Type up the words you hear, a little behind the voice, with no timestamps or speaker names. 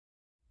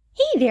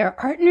there,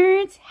 art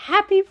nerds!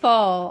 Happy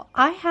fall!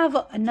 I have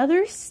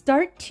another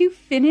start to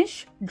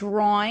finish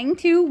drawing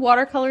to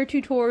watercolor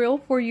tutorial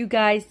for you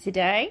guys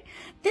today.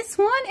 This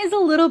one is a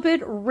little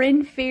bit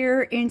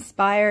Faire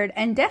inspired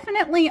and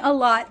definitely a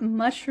lot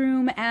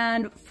mushroom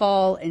and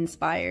fall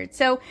inspired.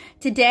 So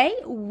today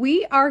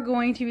we are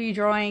going to be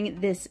drawing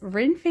this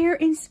Faire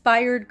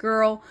inspired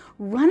girl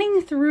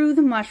running through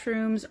the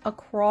mushrooms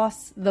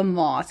across the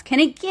moss. Can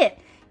it get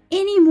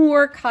any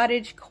more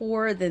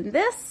cottagecore than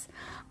this?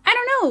 I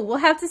don't know. We'll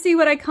have to see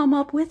what I come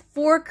up with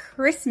for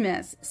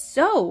Christmas.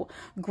 So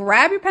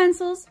grab your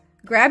pencils,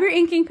 grab your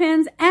inking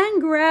pens,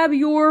 and grab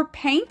your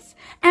paints,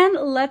 and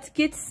let's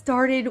get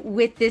started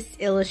with this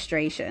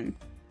illustration.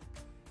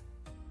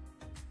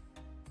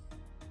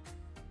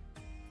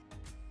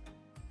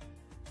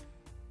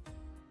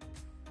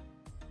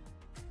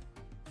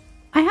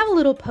 I have a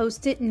little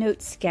post-it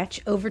note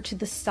sketch over to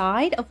the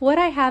side of what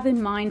I have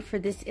in mind for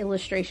this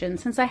illustration.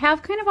 Since I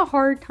have kind of a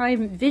hard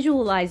time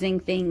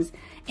visualizing things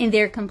in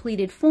their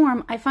completed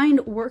form, I find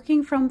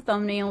working from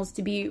thumbnails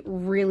to be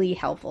really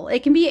helpful.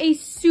 It can be a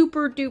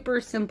super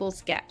duper simple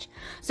sketch.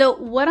 So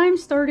what I'm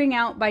starting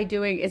out by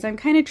doing is I'm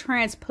kind of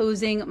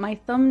transposing my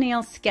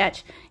thumbnail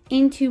sketch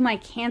into my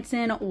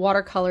Canson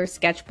watercolor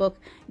sketchbook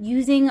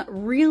using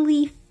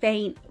really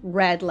faint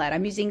red lead.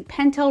 I'm using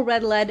Pentel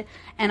red lead,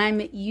 and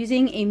I'm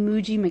using a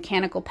Muji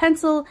mechanical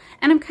pencil,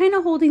 and I'm kind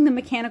of holding the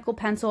mechanical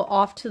pencil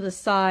off to the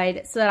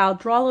side so that I'll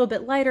draw a little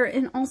bit lighter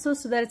and also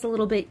so that it's a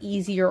little bit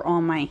easier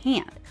on my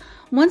hand.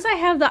 Once I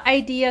have the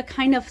idea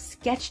kind of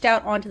sketched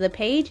out onto the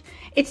page,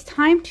 it's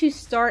time to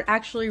start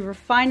actually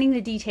refining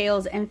the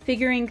details and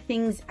figuring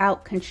things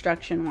out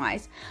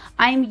construction-wise.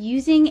 I'm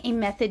using a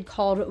method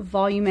called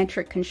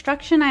volumetric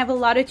construction. I have a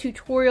lot of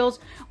tutorials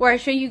where I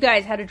show you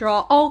guys how to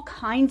draw all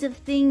kinds of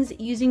things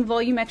using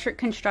volumetric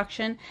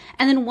construction.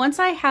 And then once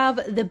I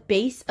have the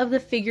base of the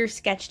figure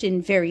sketched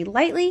in very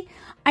lightly,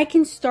 I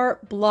can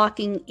start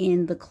blocking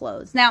in the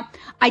clothes. Now,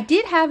 I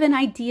did have an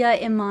idea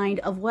in mind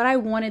of what I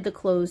wanted the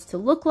clothes to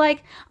look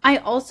like. I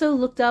also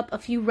looked up a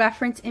few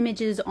reference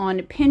images on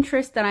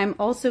Pinterest that I'm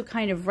also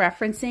kind of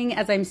referencing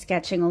as I'm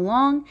sketching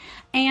along.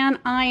 And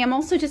I am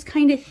also just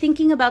kind of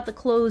thinking about the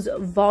clothes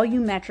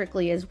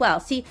volumetrically as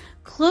well. See,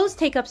 clothes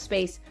take up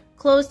space,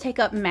 clothes take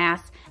up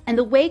mass, and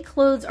the way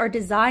clothes are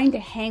designed to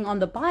hang on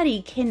the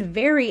body can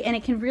vary, and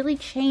it can really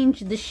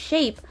change the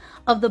shape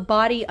of the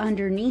body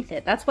underneath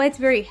it. That's why it's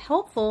very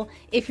helpful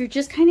if you're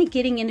just kind of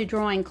getting into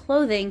drawing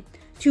clothing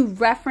to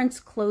reference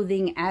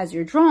clothing as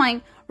you're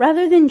drawing,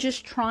 rather than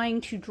just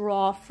trying to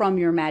draw from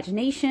your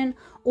imagination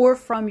or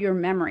from your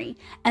memory.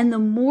 And the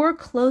more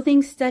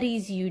clothing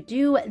studies you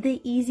do,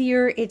 the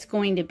easier it's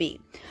going to be.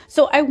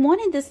 So I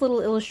wanted this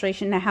little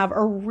illustration to have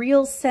a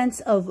real sense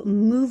of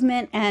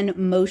movement and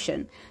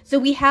motion. So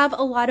we have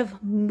a lot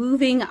of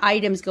moving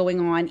items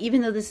going on,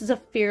 even though this is a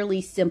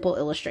fairly simple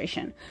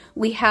illustration.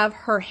 We have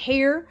her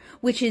hair,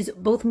 which is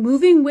both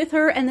moving with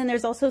her, and then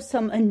there's also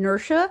some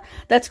inertia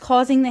that's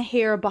causing the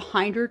hair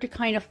behind her to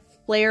kind of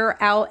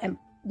flare out and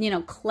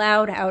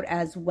cloud out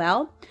as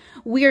well.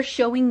 We are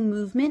showing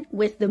movement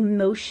with the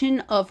motion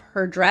of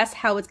her dress,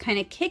 how it's kind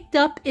of kicked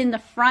up in the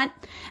front,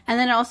 and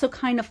then it also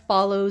kind of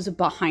follows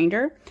behind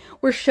her.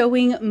 We're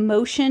showing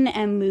motion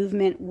and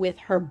movement with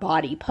her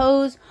body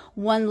pose.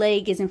 One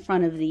leg is in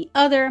front of the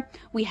other.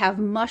 We have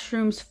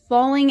mushrooms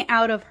falling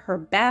out of her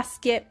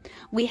basket.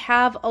 We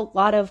have a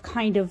lot of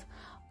kind of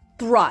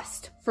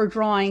thrust for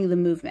drawing the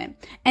movement.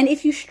 And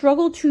if you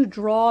struggle to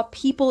draw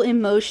people in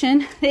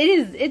motion,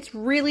 it's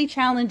really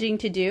challenging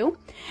to do.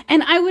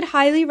 And I would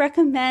highly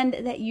recommend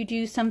that you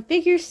do some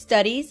figure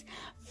studies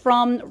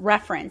from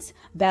reference.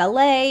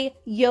 Ballet,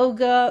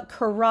 yoga,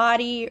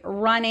 karate,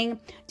 running.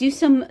 Do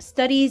some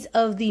studies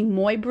of the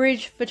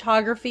Muybridge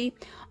photography.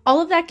 All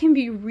of that can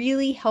be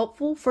really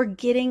helpful for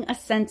getting a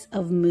sense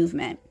of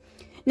movement.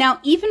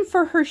 Now, even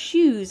for her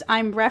shoes,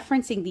 I'm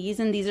referencing these,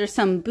 and these are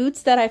some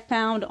boots that I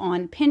found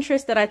on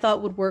Pinterest that I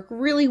thought would work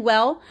really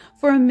well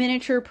for a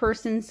miniature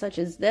person such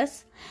as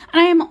this. And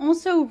I am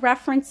also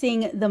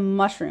referencing the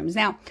mushrooms.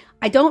 Now,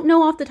 I don't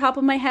know off the top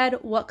of my head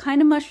what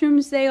kind of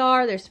mushrooms they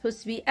are. They're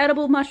supposed to be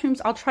edible mushrooms.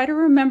 I'll try to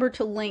remember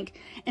to link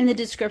in the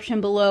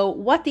description below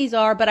what these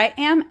are, but I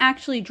am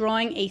actually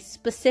drawing a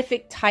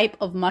specific type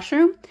of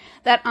mushroom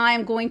that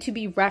I'm going to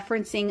be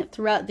referencing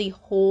throughout the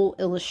whole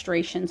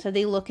illustration, so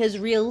they look as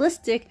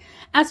realistic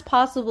as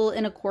possible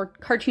in a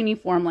cartoony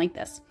form like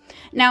this.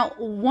 Now,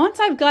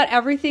 once I've got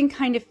everything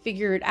kind of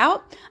figured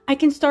out, I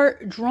can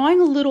start drawing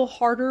a little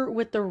harder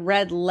with the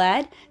red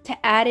lead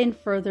to add in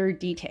further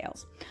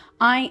details.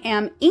 I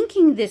am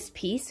inking this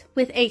piece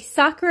with a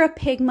Sakura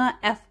Pigma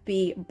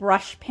FB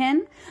brush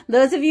pen.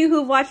 Those of you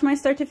who've watched my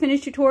start to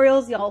finish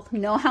tutorials, y'all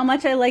know how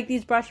much I like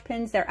these brush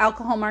pens. They're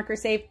alcohol marker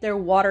safe, they're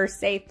water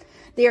safe.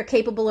 They are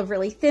capable of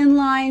really thin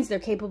lines, they're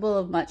capable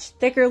of much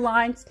thicker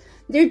lines.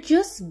 They're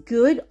just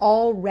good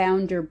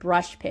all-rounder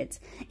brush pens.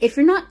 If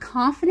you're not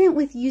confident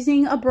with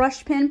using a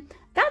brush pen,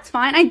 that's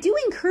fine. I do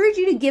encourage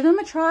you to give them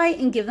a try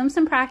and give them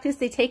some practice.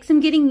 They take some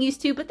getting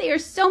used to, but they are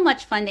so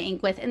much fun to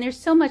ink with, and they're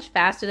so much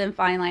faster than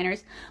fine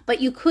liners.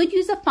 But you could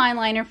use a fine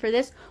liner for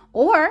this,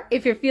 or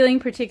if you're feeling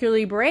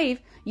particularly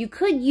brave, you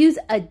could use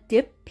a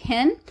dip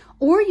pen,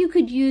 or you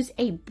could use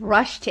a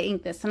brush to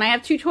ink this. And I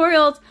have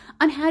tutorials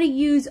on how to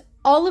use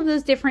all of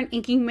those different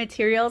inking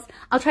materials.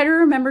 I'll try to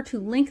remember to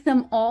link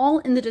them all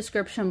in the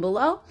description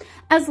below,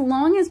 as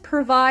long as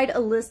provide a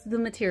list of the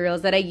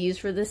materials that I use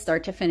for this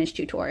start to finish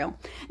tutorial.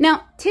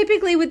 Now,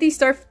 typically with these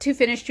start to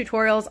finish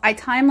tutorials, I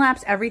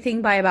time-lapse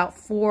everything by about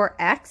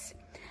 4x.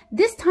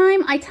 This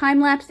time I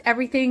time-lapsed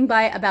everything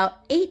by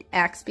about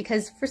 8x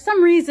because for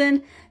some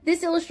reason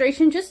this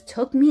illustration just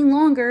took me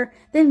longer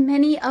than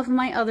many of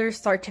my other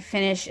start to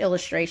finish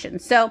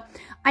illustrations. So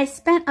I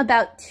spent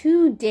about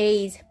 2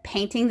 days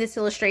painting this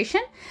illustration,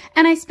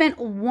 and I spent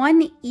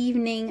 1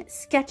 evening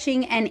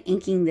sketching and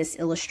inking this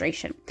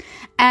illustration.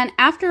 And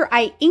after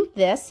I inked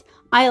this,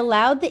 I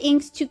allowed the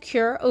inks to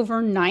cure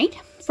overnight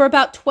for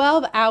about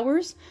 12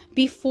 hours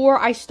before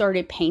I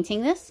started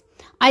painting this.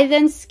 I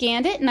then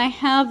scanned it, and I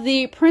have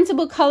the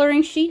printable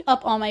coloring sheet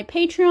up on my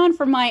Patreon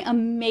for my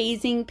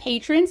amazing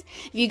patrons.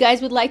 If you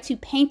guys would like to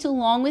paint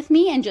along with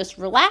me and just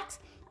relax,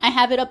 I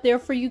have it up there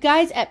for you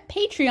guys at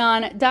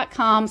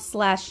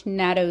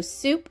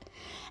patreon.com/nattosoup.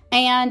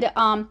 And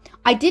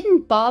I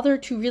didn't bother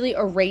to really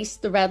erase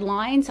the red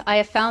lines. I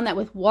have found that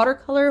with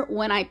watercolor,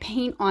 when I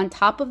paint on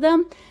top of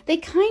them, they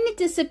kind of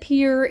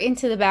disappear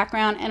into the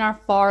background and are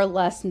far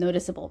less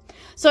noticeable.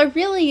 So I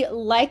really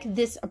like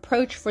this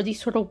approach for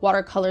these sort of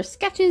watercolor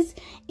sketches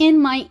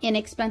in my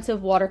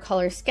inexpensive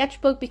watercolor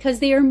sketchbook, because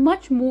they are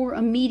much more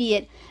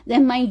immediate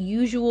than my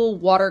usual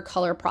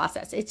watercolor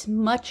process. It's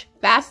much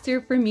faster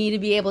for me to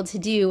be able to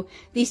do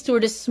these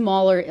sort of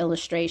smaller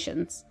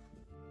illustrations.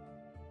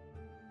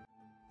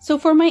 So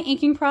for my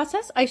inking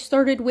process, I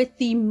started with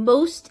the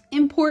most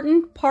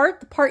important part,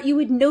 the part you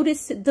would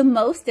notice the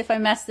most if I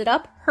messed it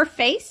up, her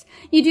face.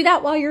 You do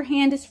that while your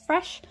hand is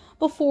fresh,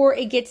 before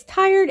it gets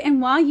tired,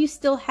 and while you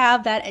still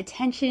have that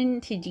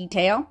attention to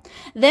detail.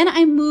 Then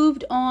I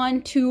moved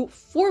on to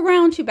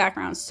foreground to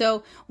background.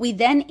 So we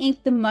then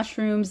inked the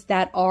mushrooms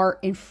that are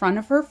in front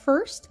of her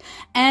first,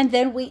 and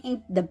then we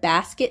inked the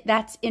basket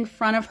that's in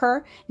front of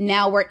her.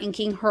 Now we're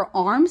inking her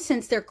arms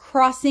since they're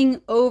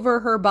crossing over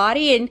her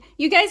body, and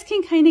you guys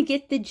can kind of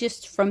get the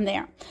gist from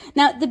there.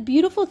 Now, the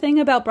beautiful thing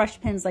about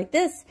brush pens like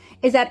this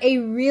is that a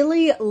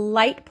really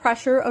light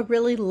pressure, a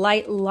really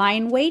light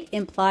line weight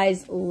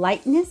implies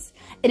lightness.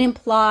 It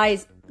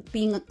implies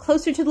being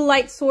closer to the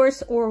light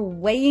source or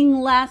weighing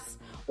less,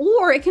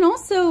 or it can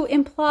also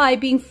imply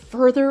being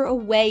further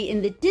away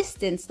in the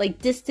distance,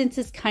 like distance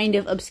is kind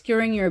of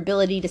obscuring your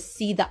ability to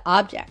see the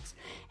objects.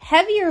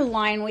 Heavier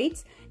line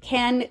weights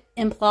can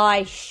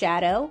imply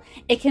shadow.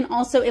 It can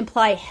also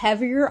imply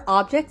heavier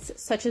objects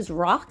such as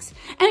rocks,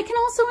 and it can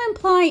also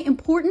imply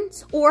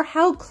importance or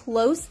how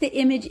close the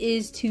image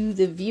is to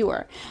the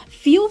viewer.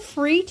 Feel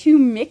free to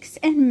mix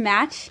and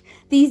match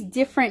these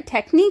different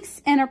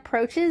techniques and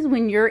approaches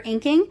when you're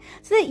inking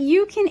so that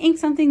you can ink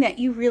something that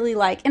you really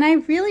like. And I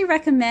really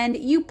recommend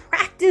you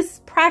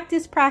practice.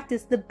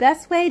 The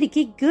best way to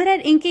get good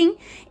at inking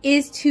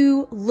is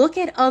to look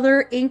at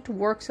other inked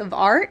works of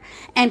art,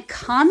 and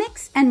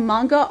comics and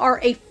manga are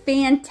a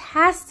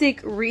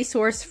fantastic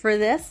resource for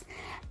this.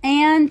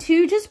 And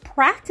to just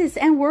practice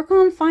and work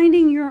on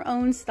finding your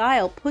own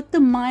style. Put the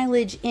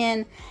mileage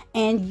in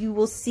and you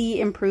will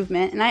see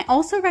improvement. And I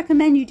also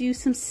recommend you do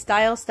some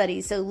style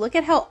studies. So look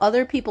at how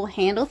other people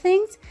handle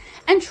things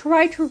and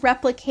try to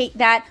replicate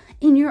that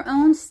in your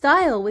own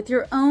style, with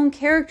your own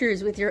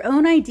characters, with your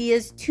own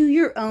ideas, to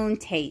your own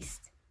taste.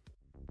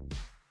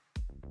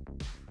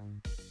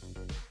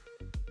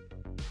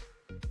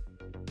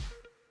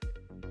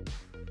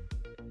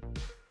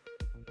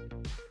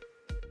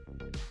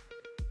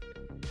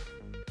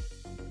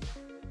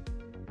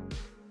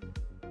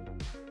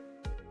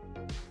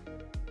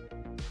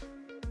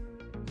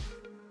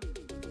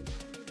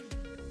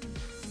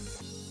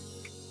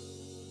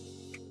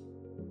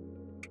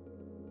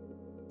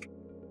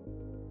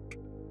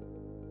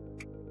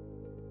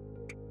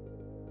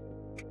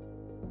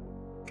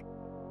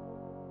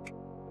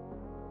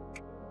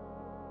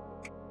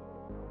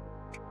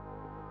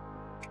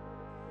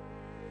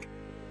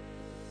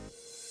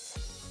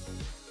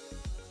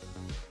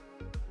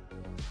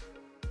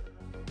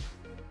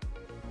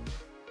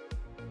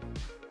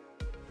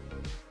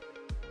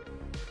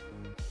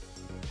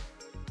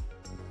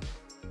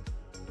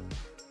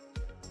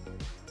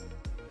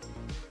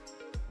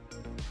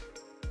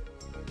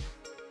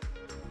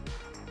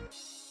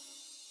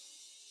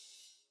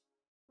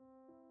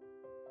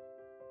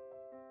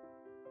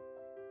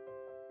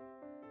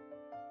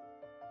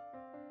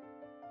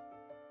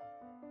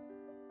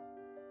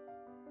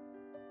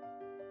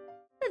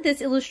 that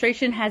this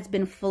illustration has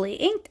been fully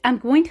inked, I'm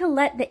going to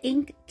let the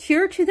ink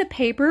cure to the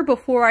paper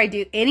before I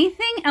do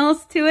anything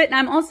else to it. And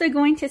I'm also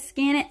going to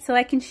scan it so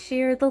I can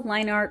share the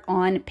line art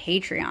on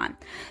Patreon.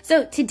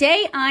 So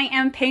today I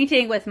am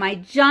painting with my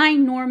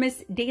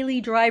ginormous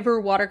Daily Driver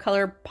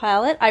watercolor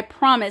palette. I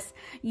promise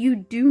you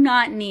do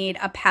not need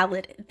a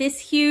palette this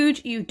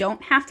huge. You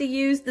don't have to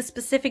use the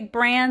specific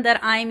brand that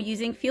I'm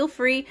using. Feel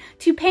free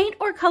to paint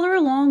or color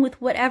along with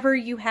whatever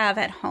you have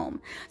at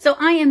home. So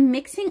I am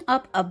mixing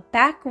up a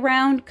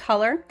background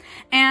color,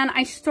 and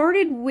I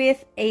started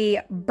with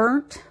a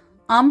burnt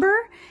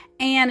umber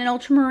and an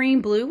ultramarine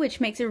blue,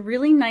 which makes a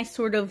really nice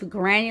sort of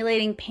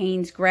granulating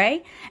Payne's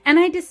gray. And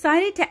I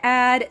decided to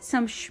add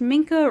some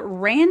Schmincke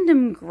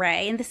random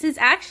gray, and this is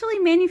actually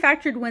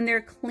manufactured when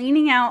they're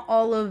cleaning out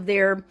all of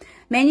their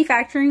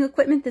manufacturing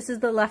equipment. This is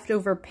the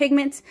leftover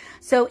pigments,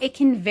 so it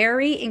can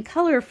vary in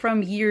color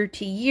from year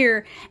to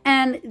year.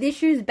 And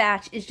this year's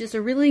batch is just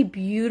a really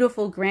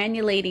beautiful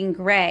granulating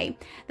gray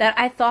that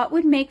I thought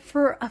would make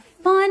for a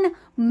fun,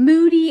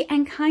 moody,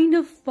 and kind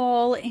of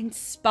fall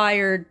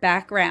inspired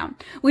background.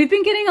 We've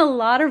been getting a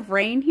lot of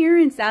rain here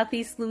in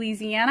Southeast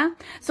Louisiana,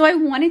 so I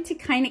wanted to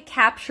kind of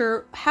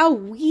capture how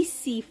we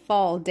see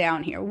fall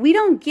down here. We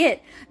don't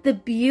get the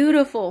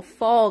beautiful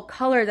fall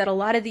color that a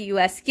lot of the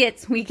US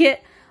gets. We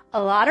get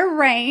a lot of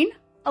rain,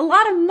 a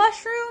lot of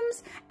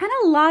mushrooms, and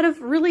a lot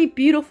of really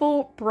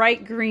beautiful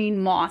bright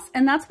green moss.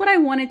 And that's what I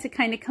wanted to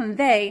kind of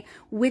convey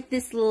with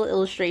this little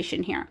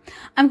illustration here.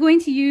 I'm going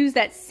to use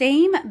that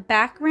same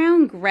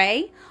background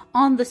gray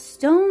on the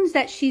stones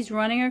that she's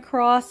running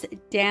across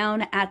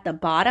down at the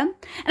bottom.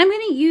 And I'm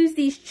going to use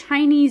these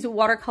Chinese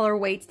watercolor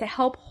weights to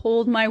help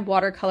hold my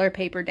watercolor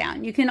paper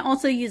down. You can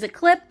also use a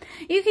clip.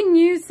 You can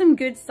use some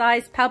good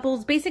sized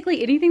pebbles.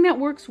 Basically anything that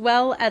works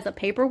well as a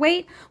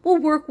paperweight will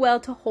work well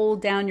to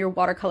hold down your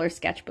watercolor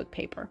sketchbook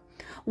paper.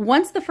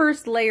 Once the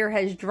first layer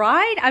has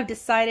dried, I've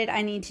decided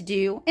I need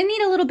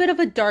a little bit of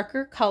a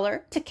darker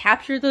color to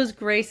capture those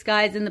gray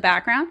skies in the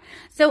background.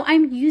 So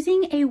I'm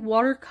using a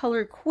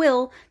watercolor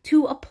quill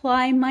to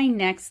apply my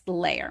next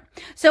layer.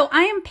 So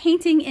I am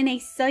painting in a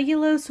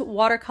cellulose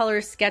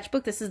watercolor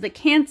sketchbook. This is the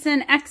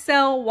Canson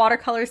XL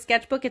watercolor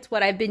sketchbook. It's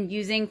what I've been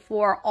using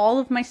for all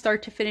of my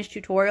start to finish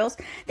tutorials.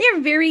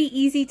 They're very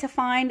easy to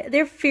find.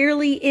 They're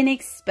fairly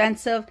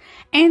inexpensive,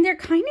 and they're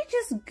kind of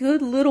just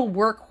good little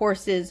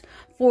workhorses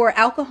for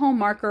alcohol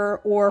marker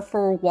or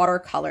for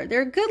watercolor.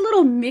 They're a good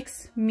little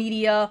mixed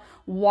media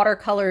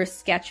watercolor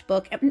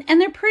sketchbook,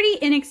 and they're pretty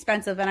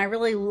inexpensive, and I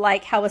really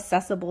like how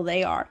accessible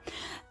they are.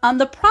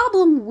 The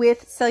problem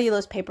with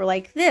cellulose paper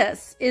like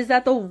this is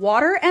that the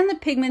water and the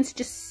pigments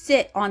just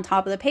sit on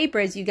top of the paper,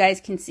 as you guys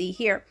can see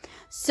here.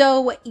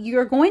 So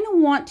you're going to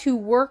want to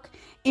work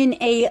in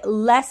a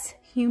less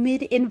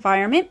humid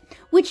environment,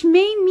 which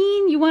may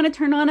mean you want to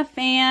turn on a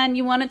fan,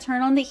 you want to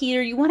turn on the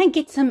heater, you want to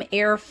get some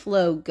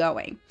airflow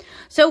going.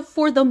 So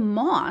for the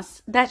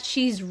moss that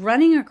she's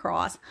running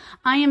across,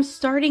 I am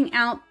starting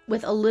out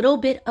with a little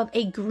bit of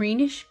a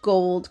greenish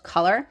gold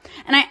color,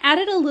 and I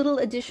added a little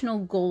additional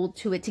gold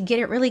to it to get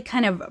it really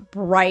kind of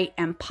bright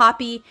and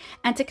poppy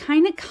and to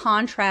kind of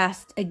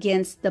contrast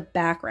against the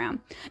background.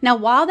 Now,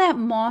 while that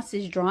moss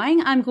is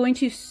drying, I'm going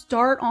to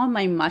start on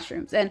my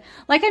mushrooms. And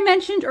like I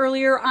mentioned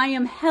earlier, I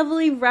am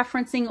heavily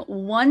referencing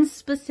one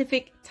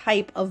specific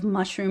type of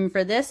mushroom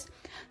for this.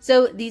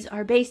 So these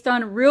are based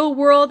on real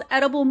world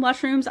edible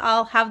mushrooms.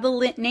 I'll have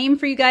the name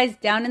for you guys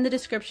down in the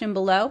description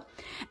below.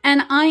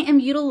 And I am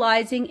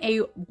utilizing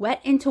a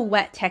wet into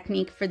wet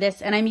technique for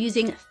this, and I'm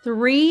using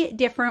 3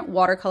 different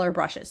watercolor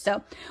brushes.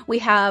 So we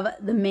have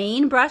the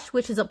main brush,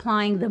 which is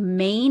applying the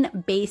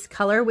main base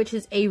color, which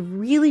is a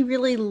really,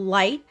 really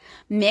light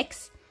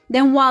mix.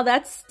 Then while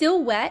that's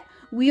still wet,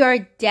 we are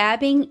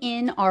dabbing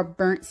in our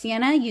burnt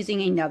sienna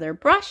using another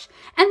brush,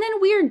 and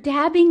then we are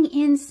dabbing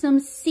in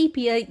some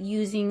sepia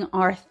using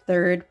our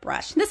 3rd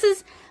brush. This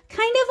is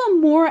kind of a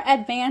more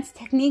advanced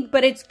technique,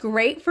 but it's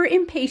great for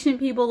impatient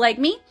people like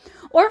me,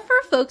 or for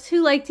folks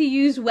who like to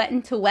use wet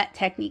into wet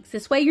techniques.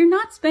 This way you're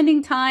not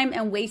spending time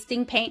and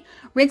wasting paint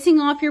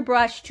rinsing off your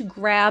brush to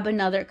grab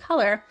another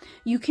color.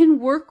 You can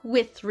work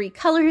with 3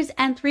 colors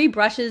and 3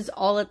 brushes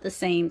all at the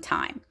same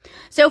time.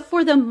 So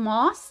for the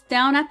moss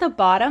down at the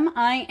bottom,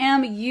 I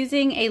am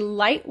using a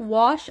light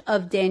wash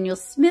of Daniel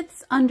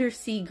Smith's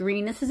Undersea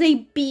Green. This is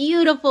a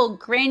beautiful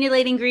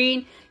granulating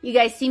green. You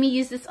guys see me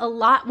use this a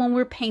lot when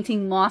we're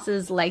painting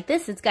mosses like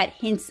this. It's got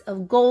hints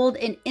of gold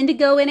and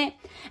indigo in it.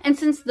 And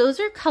since those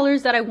are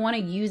colors that I want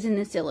to use in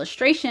this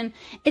illustration,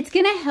 it's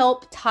going to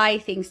help tie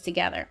things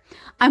together.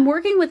 I'm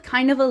working with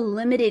kind of a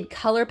limited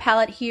color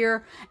palette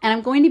here, and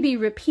I'm going to be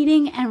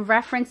repeating and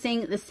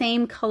referencing the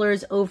same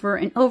colors over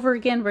and over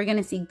again. We're going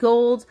to see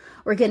golds,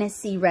 we're going to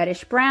see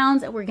reddish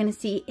browns, and we're going to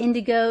see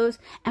indigos,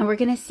 and we're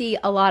going to see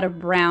a lot of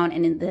brown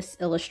in this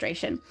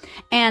illustration.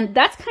 And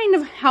that's kind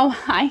of how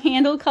I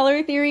handle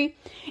color theory.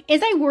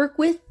 is I work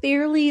with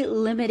fairly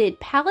limited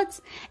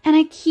palettes and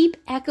I keep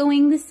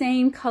echoing the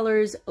same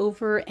colors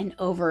over and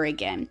over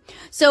again.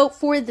 So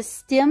for the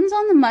stems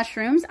on the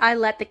mushrooms, I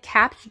let the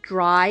caps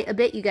dry a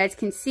bit. You guys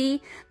can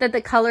see that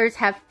the colors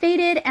have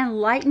faded and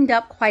lightened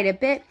up quite a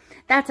bit.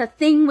 That's a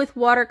thing with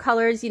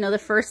watercolors. You know, the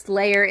first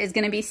layer is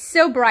going to be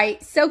so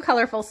bright, so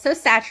colorful, so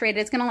saturated.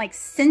 It's going to like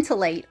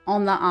scintillate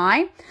on the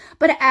eye.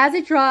 But as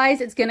it dries,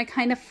 it's going to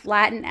kind of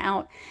flatten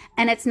out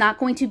and it's not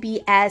going to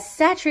be as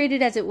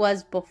saturated as it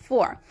was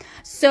before.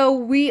 So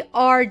we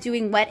are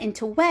doing wet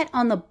into wet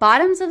on the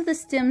bottoms of the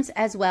stems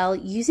as well,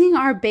 using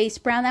our base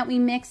brown that we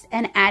mixed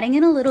and adding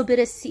in a little bit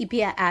of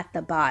sepia at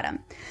the bottom.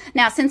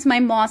 Now, since my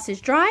moss is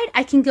dried,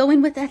 I can go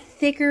in with a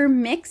thicker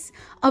mix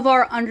of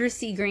our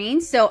undersea green.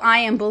 So I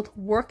am both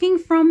working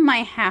from my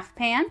half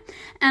pan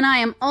and I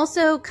am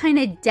also kind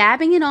of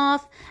dabbing it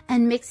off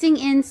and mixing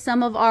in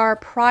some of our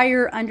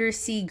prior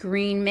undersea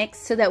green mix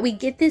so that we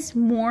get this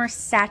more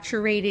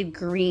saturated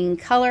green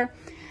color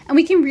and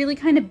we can really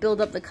kind of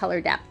build up the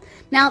color depth.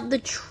 Now, the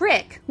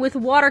trick with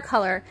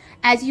watercolor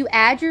as you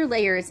add your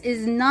layers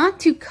is not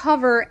to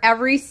cover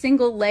every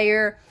single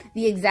layer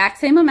the exact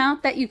same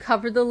amount that you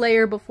covered the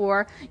layer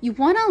before. You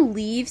want to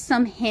leave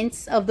some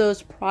hints of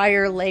those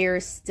prior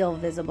layers still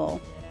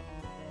visible.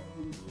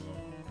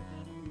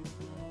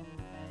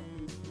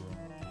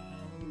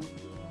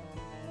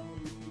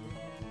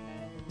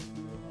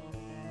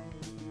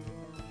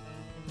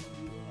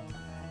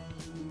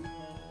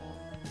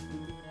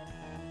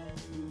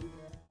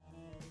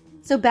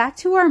 So back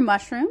to our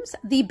mushrooms,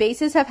 the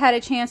bases have had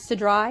a chance to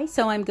dry,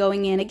 so I'm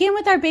going in again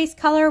with our base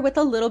color with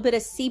a little bit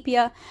of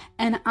sepia,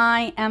 and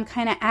I am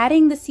kind of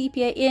adding the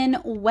sepia in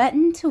wet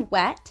into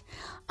wet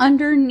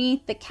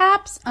underneath the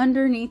caps,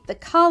 underneath the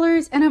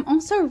collars, and I'm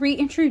also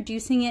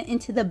reintroducing it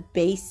into the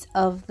base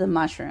of the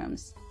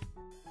mushrooms.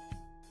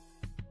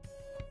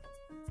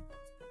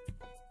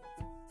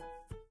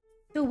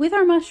 So with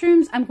our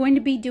mushrooms, I'm going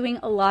to be doing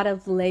a lot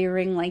of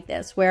layering like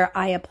this, where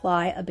I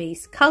apply a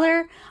base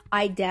color,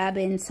 I dab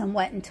in some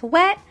wet into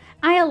wet,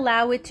 I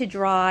allow it to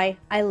dry,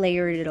 I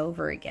layer it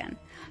over again.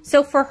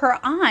 So for her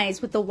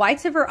eyes, with the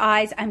whites of her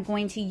eyes, I'm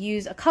going to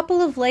use a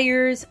couple of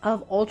layers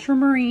of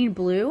ultramarine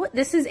blue.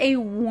 This is a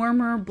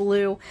warmer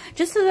blue,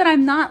 just so that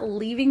I'm not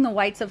leaving the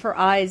whites of her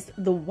eyes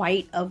the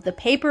white of the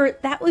paper.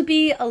 That would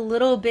be a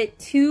little bit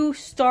too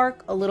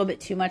stark, a little bit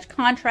too much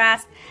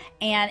contrast,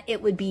 and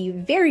it would be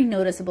very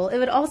noticeable. It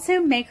would also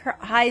make her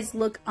eyes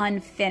look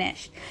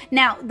unfinished.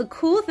 Now, the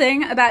cool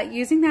thing about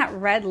using that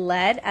red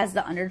lead as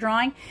the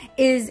underdrawing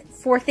is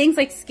for things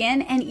like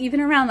skin and even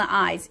around the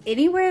eyes,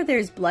 anywhere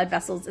there's blood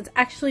vessels, it's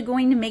actually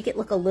going to make it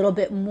look a little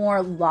bit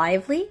more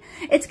lively.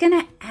 It's going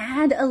to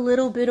add a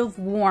little bit of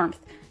warmth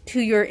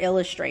to your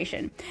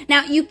illustration.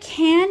 Now, you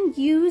can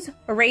use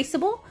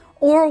erasable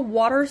or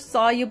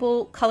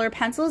water-soluble color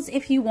pencils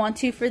if you want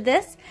to for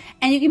this.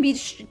 And you can be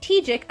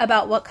strategic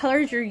about what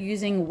colors you're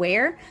using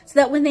where,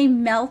 so that when they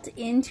melt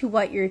into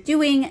what you're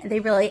doing, they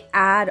really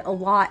add a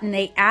lot, and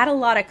they add a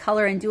lot of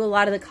color and do a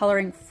lot of the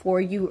coloring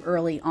for you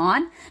early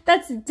on.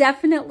 That's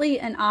definitely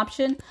an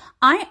option.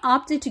 I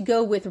opted to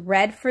go with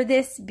red for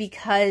this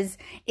because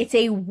it's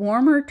a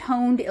warmer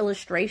toned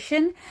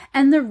illustration,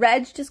 and the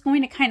red's just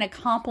going to kind of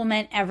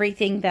complement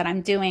everything that I'm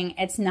doing.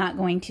 It's not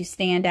going to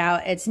stand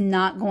out. It's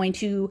not going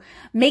to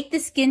make the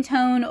skin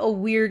tone a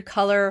weird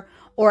color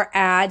or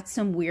add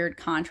some weird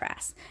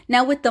contrast.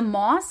 Now with the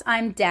moss,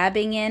 I'm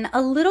dabbing in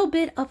a little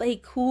bit of a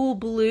cool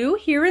blue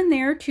here and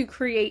there to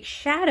create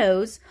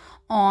shadows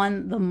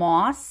on the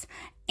moss.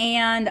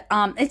 And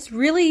it's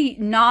really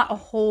not a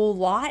whole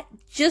lot,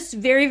 just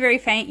very, very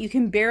faint. You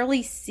can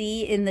barely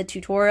see in the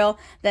tutorial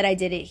that I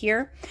did it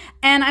here.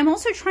 And I'm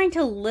also trying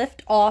to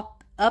lift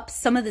up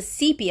some of the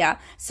sepia.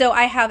 So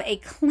I have a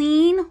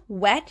clean,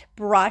 wet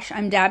brush.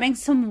 I'm dabbing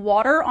some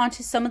water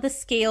onto some of the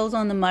scales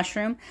on the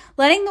mushroom,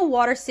 letting the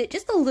water sit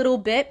just a little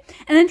bit,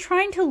 and then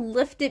trying to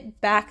lift it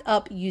back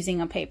up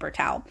using a paper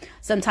towel.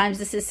 Sometimes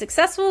this is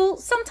successful,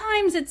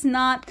 sometimes it's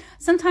not.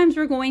 Sometimes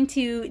we're going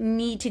to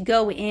need to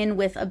go in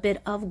with a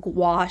bit of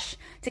gouache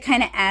to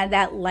kind of add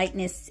that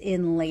lightness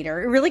in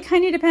later. It really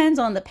kind of depends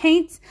on the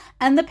paints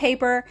and the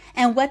paper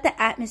and what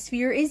the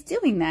atmosphere is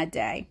doing that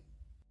day.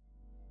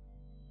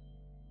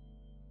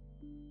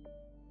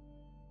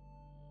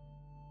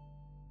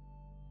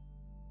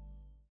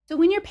 So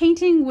when you're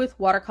painting with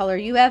watercolor,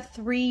 you have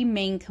three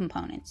main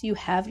components. You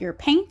have your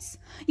paints,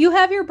 you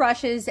have your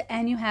brushes,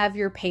 and you have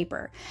your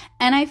paper.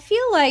 And I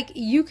feel like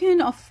you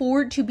can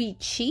afford to be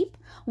cheap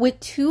with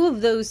two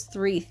of those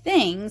three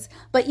things,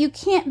 but you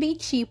can't be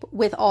cheap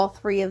with all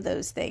three of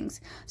those things.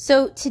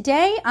 So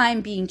today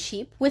I'm being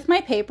cheap with my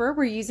paper.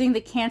 We're using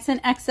the Canson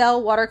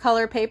XL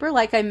watercolor paper,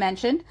 like I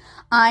mentioned.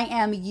 I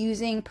am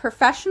using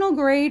professional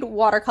grade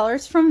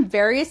watercolors from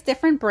various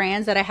different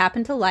brands that I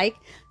happen to like.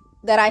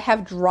 that I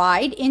have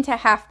dried into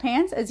half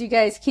pans. As you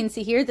guys can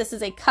see here, this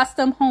is a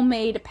custom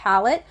homemade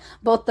palette,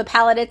 both the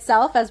palette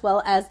itself as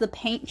well as the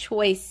paint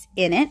choice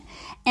in it.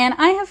 And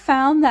I have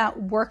found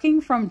that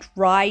working from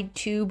dried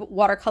tube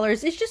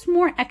watercolors is just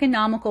more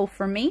economical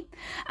for me.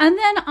 And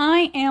then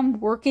I am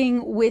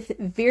working with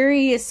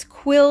various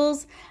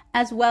quills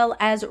as well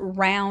as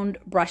round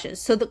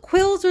brushes. So the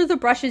quills are the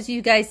brushes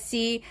you guys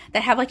see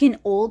that have like an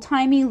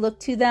old-timey look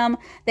to them.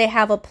 They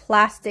have a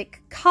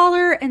plastic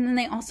collar, and then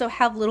they also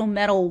have little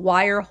metal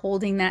wire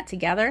holding that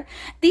together.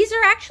 These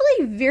are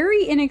actually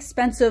very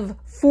inexpensive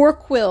for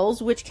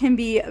quills, which can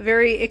be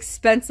very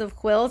expensive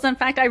quills. In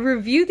fact, I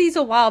reviewed these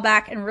a while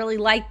back and really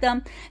liked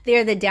them.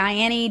 They're the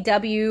Diane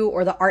W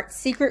or the Art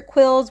Secret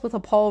quills with a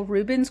Paul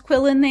Rubens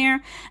quill in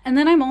there. And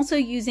then I'm also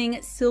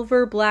using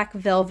silver black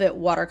velvet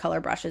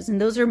watercolor brushes,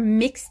 and those are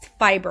mixed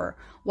fiber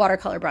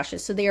watercolor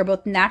brushes. So they are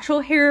both natural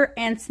hair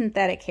and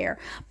synthetic hair.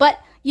 But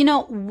you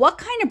know, what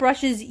kind of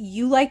brushes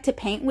you like to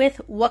paint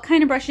with, what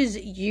kind of brushes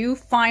you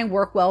find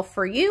work well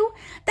for you,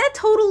 that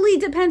totally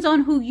depends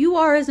on who you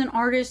are as an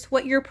artist,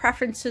 what your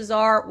preferences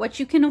are, what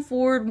you can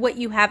afford, what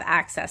you have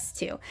access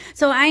to.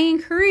 So I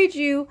encourage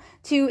you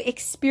to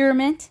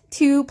experiment,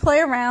 to play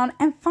around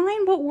and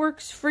find what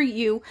works for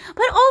you.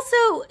 But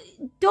also,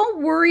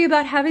 don't worry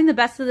about having the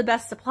best of the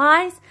best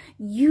supplies.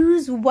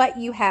 Use what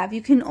you have.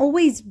 You can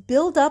always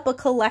build up a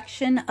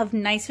collection of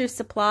nicer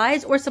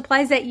supplies or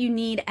supplies that you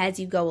need as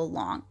you go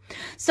along.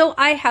 So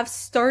I have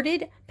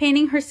started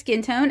painting her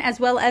skin tone as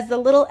well as the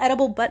little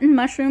edible button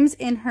mushrooms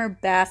in her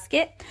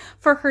basket.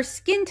 For her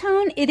skin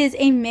tone, it is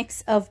a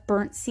mix of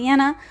burnt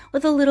sienna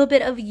with a little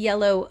bit of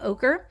yellow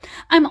ochre.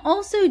 I'm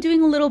also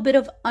doing a little bit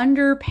of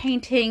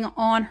underpainting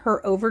on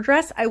her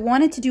overdress. I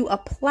wanted to do a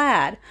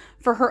plaid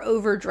for her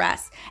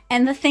overdress.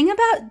 And the thing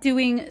about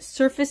doing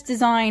surface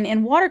design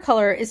in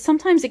watercolor is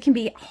sometimes it can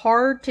be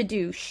hard to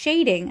do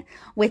shading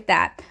with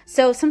that.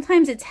 So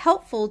sometimes it's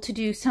helpful to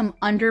do some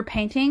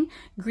underpainting,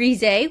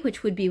 grisé,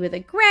 which would be with a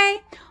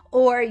gray,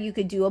 or you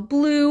could do a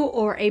blue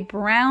or a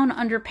brown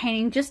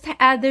underpainting just to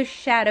add those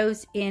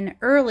shadows in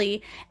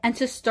early and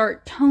to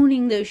start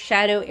toning those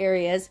shadow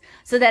areas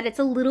so that it's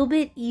a little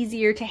bit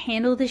easier to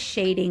handle the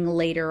shading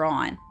later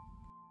on.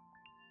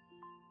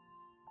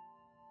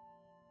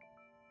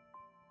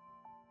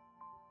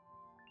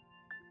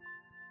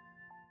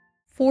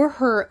 For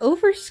her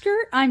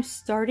overskirt, I'm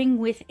starting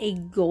with a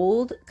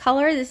gold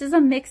color. This is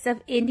a mix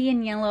of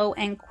Indian yellow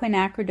and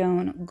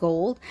quinacridone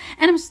gold.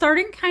 And I'm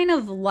starting kind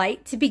of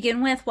light to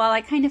begin with while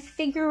I kind of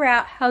figure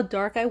out how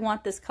dark I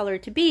want this color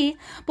to be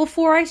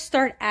before I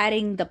start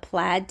adding the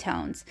plaid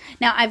tones.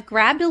 Now, I've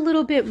grabbed a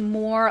little bit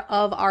more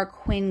of our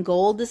quin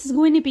gold. This is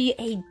going to be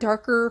a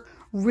darker,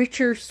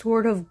 richer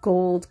sort of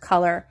gold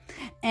color,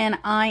 and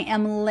I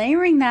am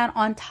layering that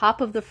on top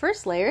of the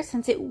first layer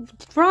since it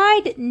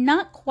dried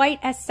not quite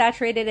as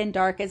saturated and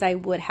dark as I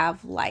would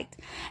have liked.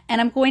 And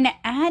I'm going to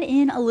add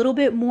in a little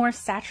bit more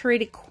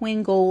saturated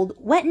quin gold,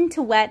 wet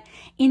into wet,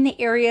 in the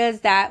areas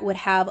that would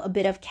have a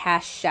bit of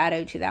cast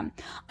shadow to them.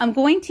 I'm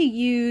going to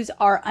use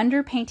our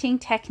underpainting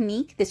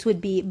technique. This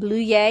would be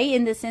bluet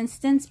in this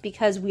instance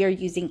because we are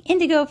using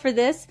indigo for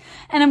this,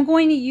 and I'm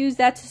going to use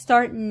that to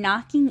start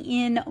knocking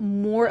in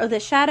more of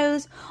the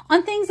shadows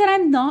on things that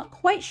I'm not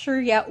quite sure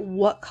yet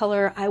what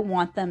color I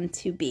want them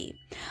to be.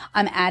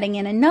 I'm adding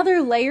in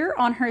another layer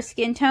on her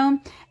skin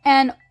tone,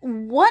 and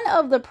one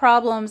of the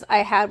problems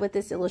I had with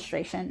this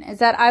illustration is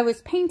that I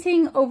was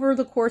painting over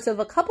the course of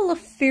a couple of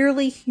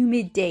fairly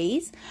humid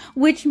days,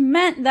 which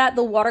meant that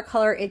the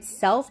watercolor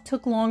itself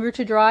took longer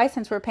to dry.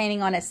 Since we're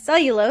painting on a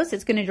cellulose,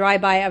 it's going to dry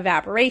by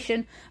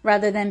evaporation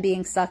rather than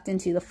being sucked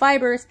into the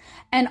fibers.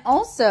 And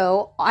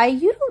also, I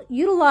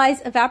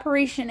utilize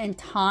evaporation and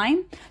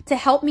time to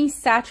help me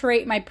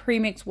saturate my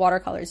premixed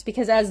watercolors,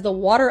 because as the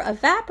water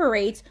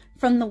evaporates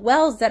from the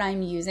wells that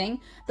I'm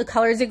using, the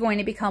colors are going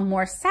to become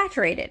more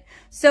saturated.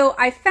 So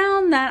I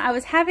found that I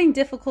was having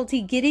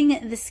difficulty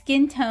getting the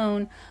skin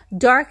tone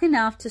dark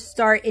enough to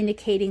start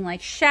indicating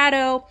like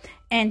shadow,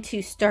 and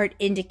to start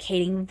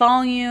indicating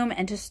volume,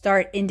 and to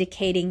start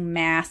indicating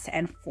mass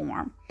and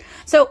form.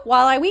 So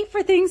while I wait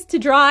for things to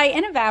dry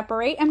and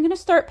evaporate, I'm going to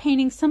start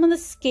painting some of the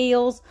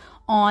scales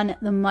on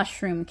the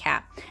mushroom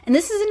cap. And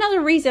this is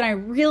another reason I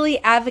really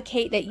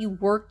advocate that you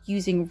work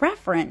using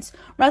reference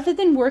rather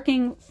than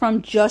working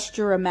from just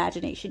your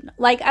imagination.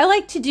 Like, I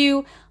like to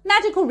do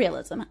magical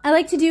realism. I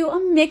like to do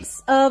a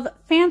mix of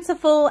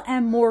fanciful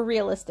and more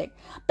realistic.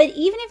 But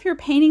even if you're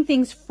painting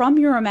things from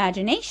your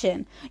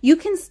imagination, you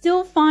can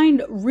still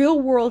find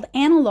real world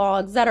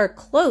analogs that are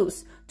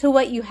close to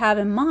what you have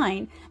in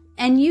mind,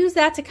 and use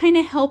that to kind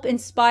of help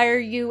inspire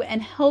you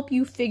and help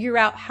you figure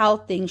out how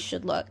things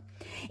should look.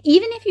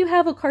 Even if you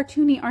have a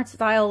cartoony art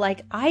style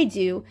like I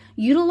do,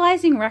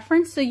 utilizing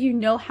reference so you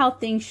know how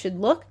things should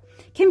look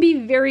can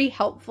be very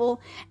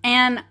helpful.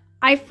 And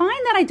I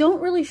find that I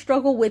don't really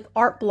struggle with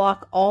art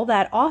block all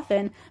that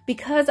often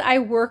because I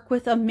work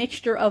with a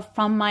mixture of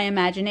from my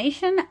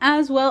imagination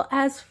as well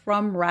as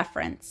from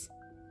reference.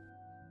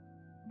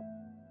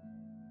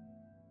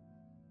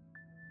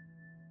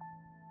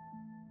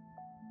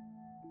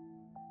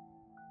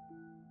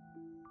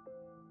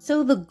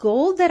 So the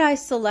gold that I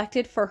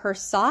selected for her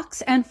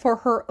socks and for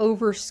her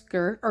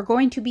overskirt are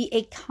going to be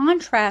a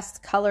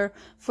contrast color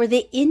for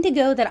the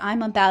indigo that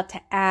I'm about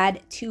to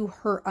add to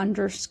her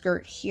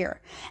underskirt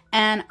here.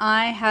 And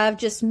I have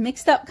just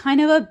mixed up kind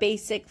of a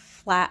basic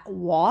flat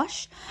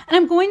wash, and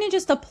I'm going to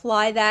just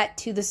apply that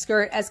to the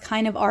skirt as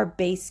kind of our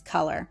base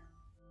color.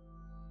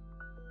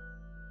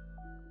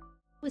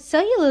 With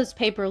cellulose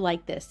paper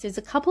like this, there's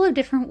a couple of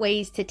different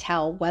ways to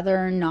tell whether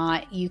or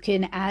not you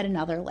can add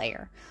another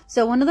layer.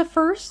 So one of the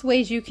first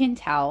ways you can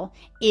tell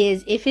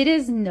is if it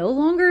is no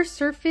longer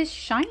surface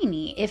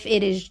shiny, if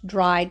it is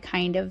dried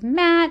kind of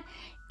matte,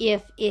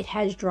 if it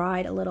has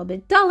dried a little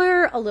bit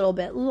duller, a little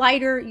bit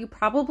lighter, you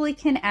probably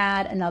can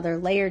add another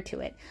layer to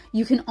it.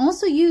 You can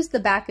also use the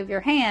back of your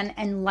hand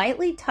and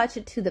lightly touch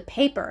it to the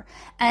paper.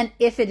 And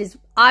if it is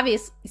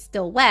obviously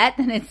still wet,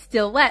 then it's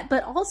still wet.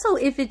 But also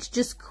if it's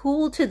just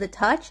cool to the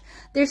touch,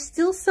 there's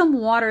still some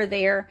water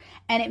there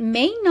and it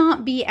may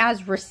not be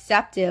as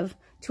receptive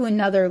to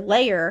another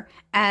layer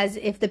as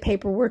if the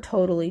paper were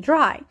totally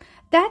dry.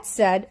 That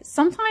said,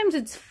 sometimes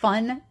it's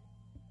fun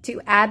to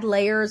add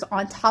layers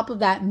on top of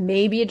that.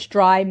 Maybe it's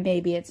dry,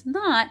 maybe it's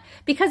not,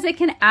 because it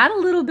can add a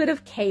little bit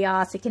of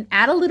chaos, it can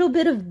add a little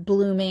bit of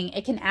blooming,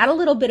 it can add a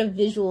little bit of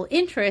visual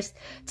interest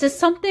to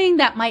something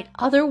that might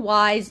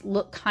otherwise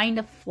look kind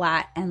of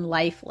flat and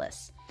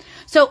lifeless.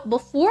 So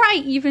before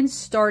I even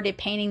started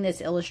painting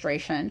this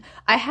illustration,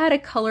 I had a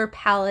color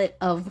palette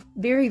of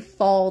very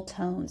fall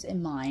tones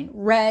in mind,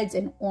 reds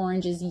and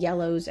oranges,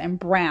 yellows and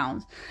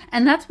browns.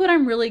 And that's what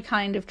I'm really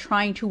kind of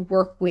trying to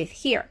work with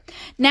here.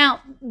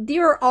 Now,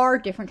 there are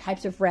different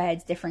types of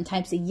reds, different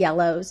types of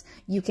yellows.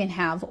 You can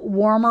have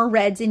warmer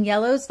reds and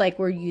yellows like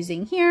we're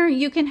using here.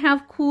 You can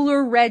have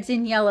cooler reds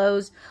and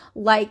yellows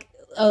like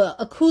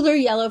a cooler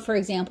yellow, for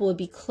example, would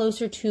be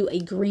closer to a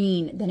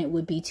green than it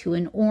would be to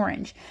an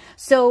orange.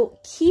 So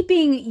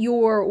keeping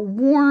your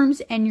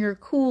warms and your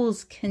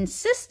cools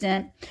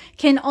consistent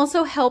can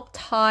also help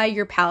tie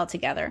your palette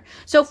together.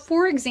 So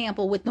for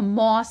example, with the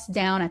moss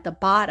down at the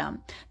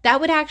bottom,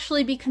 that would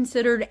actually be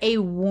considered a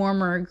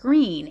warmer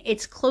green.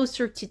 It's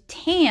closer to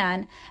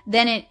tan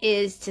than it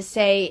is to,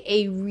 say,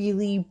 a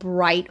really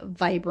bright,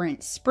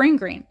 vibrant spring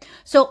green.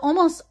 So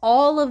almost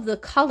all of the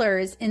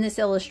colors in this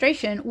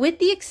illustration, with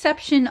the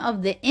exception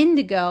of the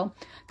indigo,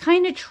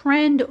 kind of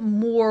trend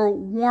more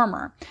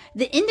warmer.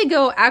 The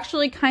indigo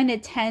actually kind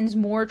of tends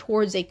more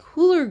towards a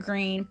cooler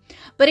green,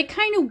 but it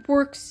kind of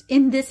works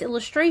in this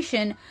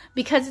illustration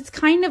because it's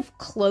kind of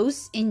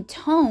close in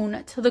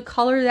tone to the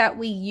color that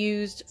we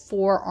used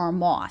for our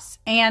moss.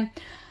 And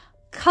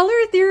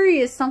color theory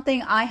is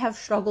something I have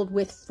struggled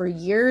with for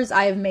years.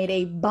 I have made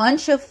a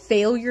bunch of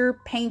failure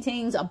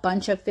paintings, a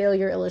bunch of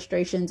failure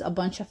illustrations, a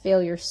bunch of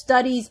failure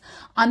studies.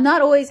 I'm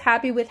not always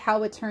happy with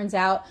how it turns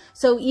out.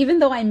 So even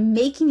though I'm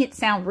making it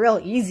sound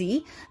real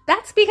easy,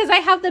 that's because I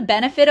have the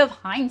benefit of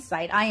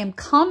hindsight. I am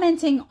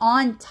commenting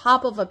on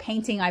top of a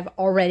painting I've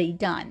already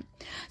done.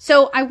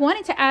 So I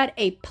wanted to add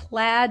a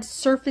plaid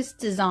surface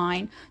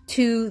design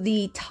to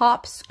the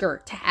top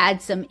skirt to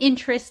add some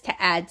interest, to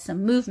add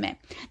some movement.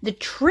 The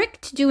trick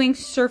to doing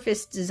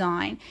surface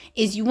design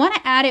is you want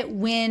to add it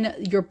when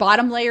your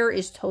bottom layer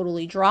is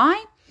totally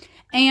dry.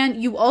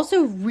 And you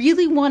also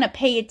really want to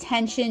pay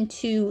attention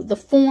to the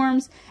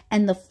forms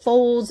and the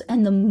folds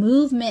and the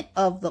movement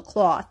of the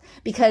cloth,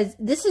 because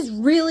this is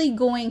really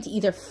going to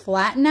either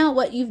flatten out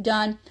what you've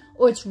done,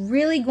 or it's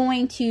really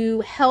going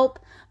to help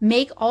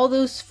make all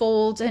those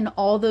folds and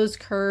all those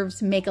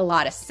curves make a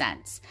lot of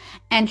sense.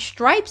 And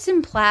stripes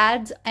and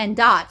plaids and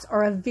dots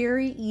are a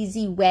very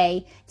easy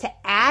way to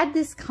add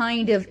this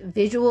kind of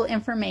visual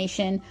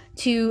information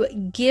to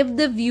give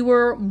the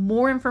viewer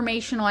more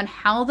information on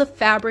how the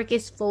fabric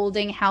is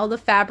folding, how the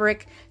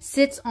fabric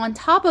sits on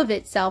top of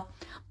itself.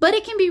 But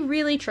it can be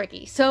really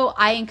tricky. So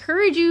I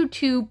encourage you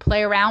to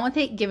play around with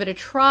it, give it a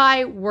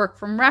try, work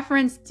from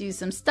reference, do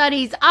some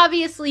studies,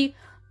 obviously.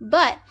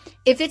 But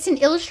if it's an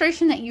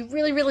illustration that you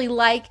really, really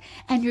like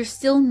and you're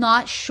still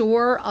not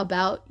sure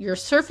about your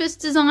surface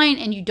design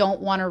and you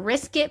don't want to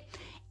risk it,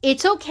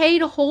 it's okay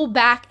to hold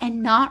back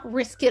and not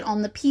risk it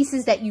on the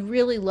pieces that you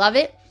really love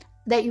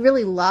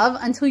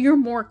until you're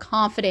more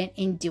confident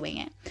in doing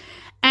it.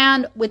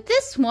 And with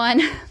this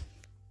one,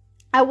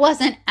 I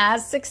wasn't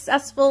as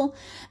successful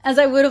as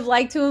I would have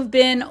liked to have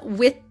been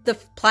with the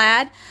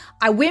plaid.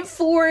 I went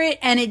for it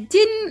and it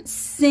didn't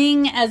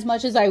sing as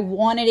much as I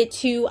wanted it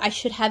to. I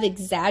should have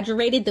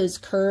exaggerated those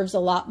curves a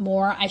lot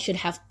more. I should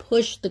have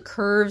pushed the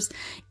curves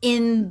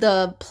in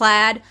the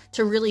plaid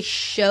to really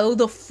show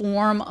the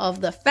form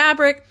of the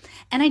fabric.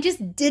 And I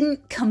just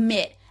didn't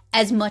commit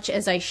as much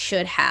as I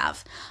should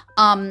have.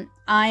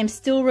 I'm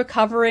still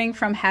recovering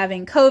from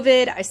having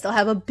COVID. I still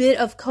have a bit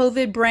of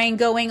COVID brain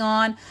going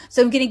on.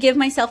 So I'm going to give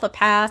myself a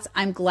pass.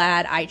 I'm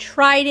glad I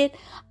tried it.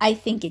 I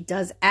think it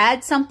does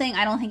add something.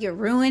 I don't think it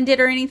ruined it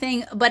or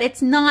anything, but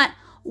it's not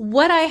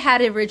what I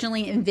had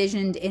originally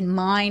envisioned in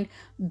mind,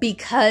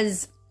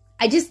 because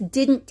I just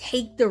didn't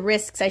take the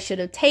risks I should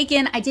have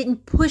taken. I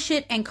didn't push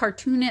it and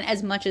cartoon it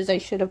as much as I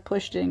should have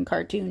pushed it and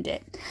cartooned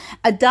it.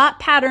 A dot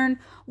pattern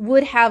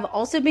would have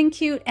also been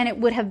cute, and it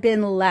would have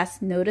been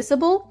less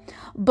noticeable,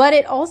 but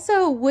it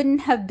also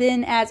wouldn't have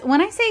been as,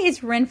 when I say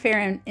it's Ren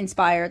Faire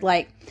inspired,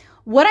 like,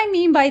 what I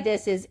mean by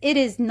this is it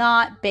is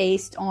not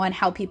based on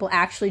how people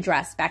actually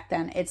dressed back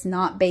then. It's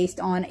not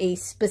based on a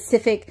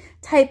specific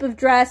type of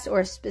dress or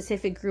a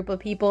specific group of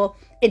people.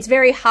 It's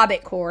very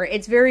Hobbit core.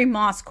 It's very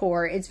Moss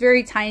core. It's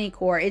very Tiny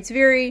core. It's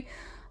very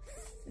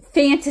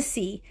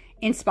fantasy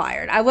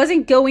inspired. I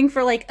wasn't going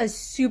for like a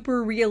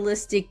super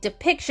realistic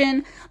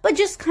depiction, but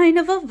just kind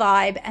of a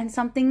vibe and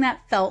something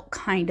that felt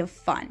kind of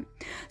fun.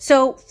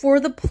 So for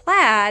the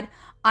plaid,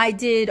 I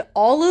did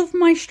all of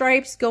my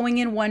stripes going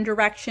in one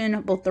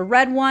direction, both the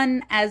red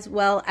one as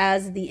well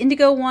as the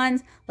indigo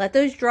ones, let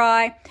those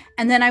dry,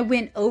 and then I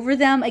went over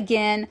them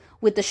again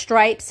with the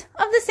stripes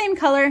of the same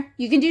color.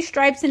 You can do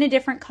stripes in a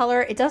different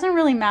color. It doesn't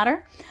really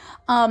matter.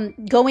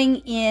 Going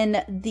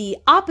in the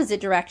opposite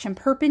direction,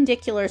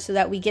 perpendicular, so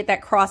that we get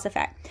that cross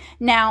effect.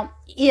 Now,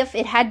 if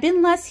it had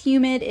been less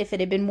humid, if it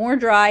had been more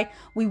dry,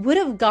 we would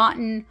have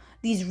gotten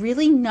these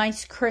really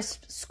nice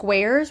crisp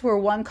squares where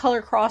one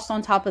color crossed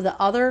on top of the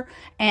other,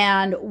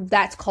 and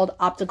that's called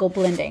optical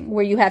blending,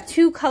 where you have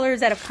two colors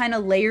that have kind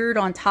of layered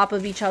on top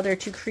of each other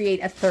to create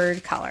a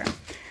third color.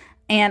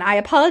 And I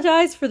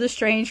apologize for the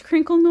strange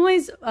crinkle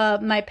noise.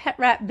 My pet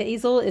rat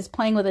Basil is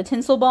playing with a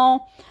tinsel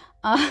ball.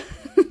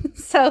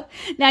 So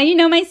now you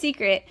know my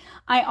secret.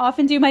 I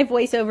often do my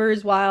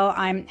voiceovers while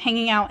I'm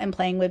hanging out and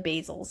playing with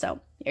Basil. So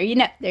there you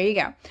know, there you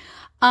go.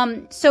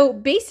 So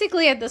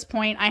basically at this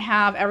point, I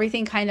have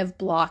everything kind of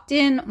blocked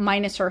in,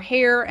 minus her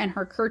hair and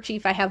her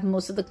kerchief. I have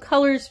most of the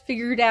colors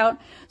figured out.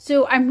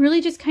 So I'm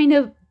really just kind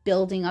of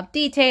building up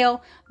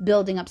detail,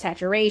 building up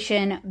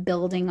saturation,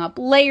 building up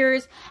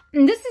layers.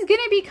 And this is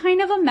going to be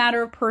kind of a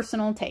matter of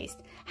personal taste.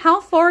 How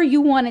far you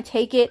want to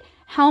take it,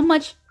 how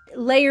much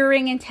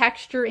layering and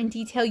texture and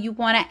detail you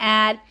want to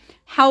add,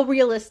 how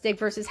realistic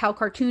versus how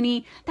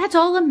cartoony, that's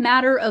all a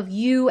matter of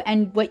you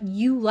and what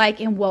you like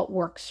and what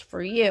works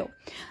for you.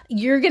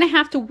 You're going to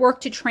have to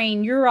work to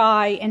train your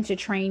eye and to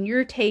train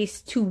your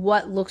taste to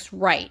what looks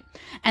right.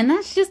 And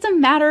that's just a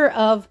matter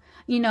of,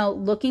 you know,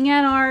 looking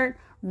at art,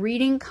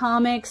 reading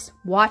comics,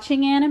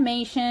 watching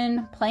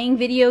animation, playing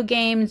video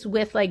games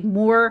with like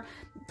more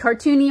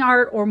cartoony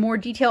art or more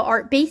detail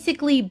art,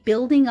 basically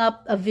building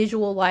up a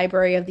visual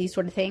library of these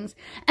sort of things,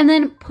 and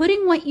then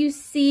putting what you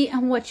see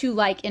and what you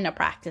like into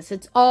practice.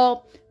 It's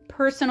all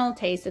personal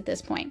taste at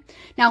this point.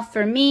 Now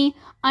for me,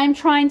 I'm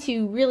trying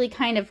to really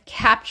kind of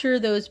capture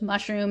those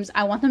mushrooms.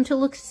 I want them to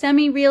look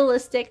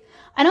semi-realistic.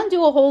 I don't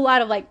do a whole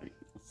lot of like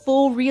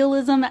full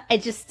realism.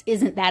 It just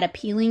isn't that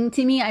appealing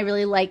to me. I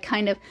really like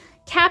kind of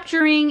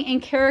capturing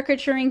and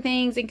caricaturing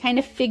things and kind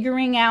of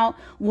figuring out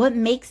what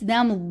makes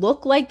them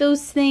look like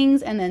those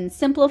things and then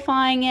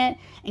simplifying it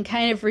and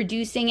kind of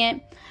reducing it.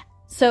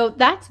 So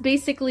that's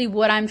basically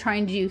what I'm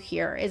trying to do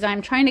here, is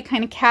I'm trying to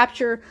kind of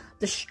capture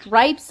the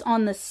stripes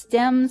on the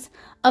stems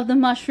of the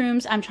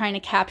mushrooms. I'm trying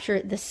to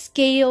capture the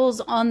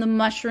scales on the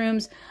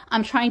mushrooms.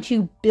 I'm trying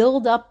to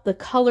build up the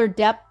color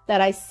depth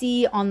that I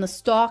see on the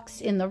stalks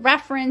in the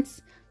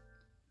reference.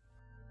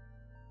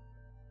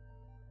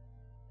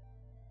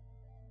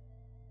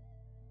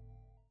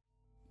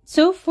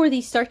 So for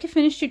the start to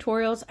finish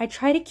tutorials, I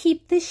try to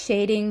keep the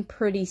shading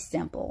pretty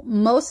simple.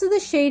 Most of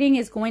the shading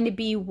is going to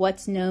be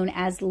what's known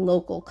as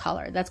local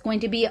color. That's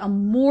going to be a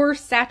more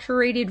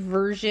saturated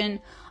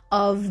version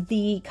of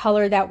the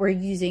color that we're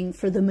using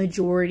for the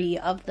majority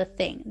of the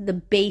thing, the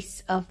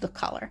base of the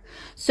color.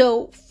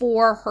 So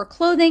for her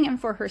clothing and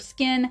for her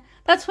skin,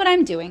 that's what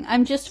I'm doing.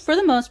 I'm just, for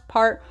the most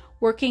part,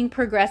 working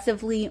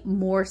progressively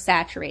more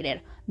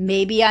saturated.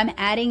 Maybe I'm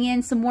adding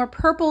in some more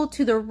purple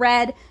to the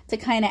red to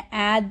kind of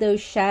add those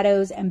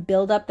shadows and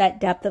build up that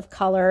depth of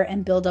color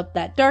and build up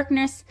that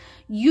darkness.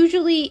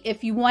 Usually,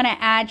 if you want to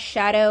add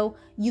shadow,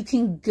 you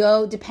can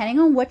go, depending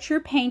on what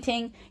you're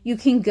painting, you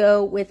can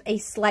go with a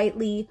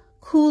slightly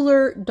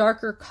cooler,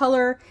 darker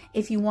color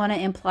if you want to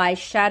imply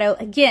shadow.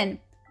 Again,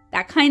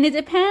 that kind of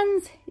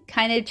depends. It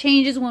kind of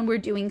changes when we're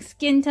doing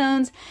skin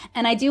tones.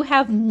 And I do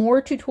have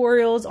more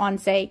tutorials on,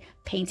 say,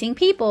 painting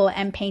people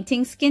and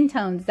painting skin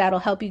tones that'll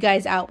help you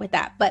guys out with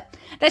that. But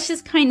that's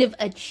just kind of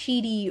a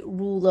cheaty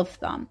rule of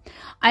thumb.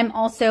 I'm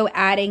also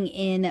adding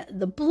in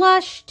the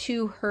blush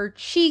to her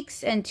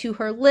cheeks and to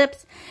her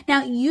lips.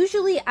 Now,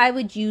 usually I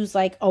would use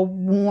like a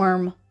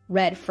warm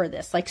red for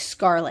this, like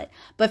scarlet.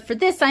 But for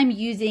this, I'm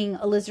using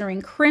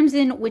alizarin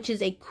crimson, which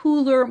is a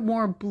cooler,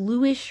 more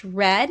bluish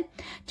red,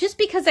 just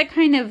because that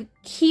kind of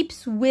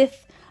keeps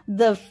with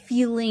the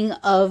feeling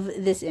of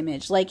this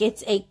image. Like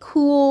it's a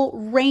cool,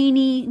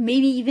 rainy,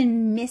 maybe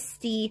even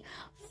misty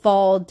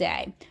fall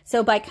day.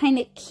 So by kind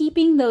of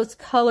keeping those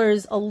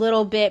colors a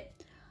little bit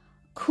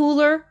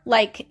cooler,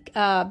 like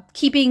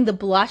keeping the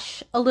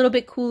blush a little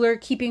bit cooler,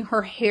 keeping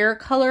her hair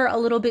color a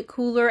little bit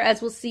cooler,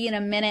 as we'll see in a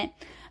minute,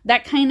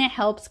 that kind of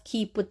helps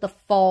keep with the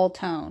fall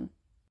tone.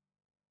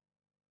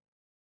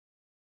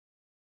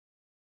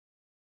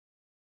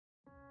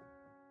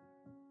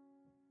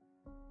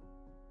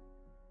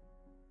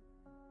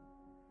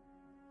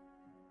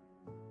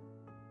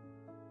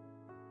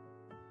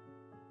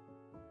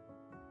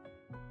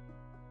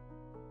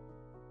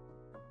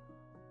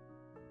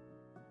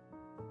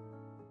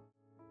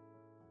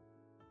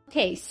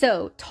 Okay,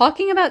 so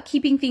talking about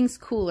keeping things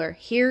cooler,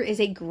 here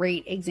is a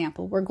great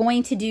example. We're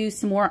going to do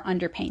some more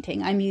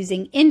underpainting. I'm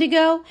using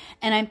indigo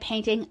and I'm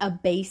painting a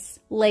base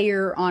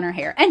layer on her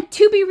hair. And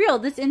to be real,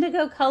 this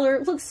indigo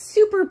color looks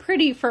super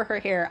pretty for her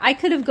hair. I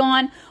could have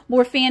gone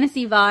more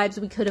fantasy vibes.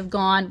 We could have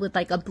gone with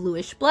like a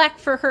bluish black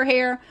for her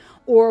hair,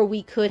 or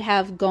we could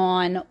have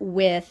gone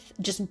with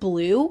just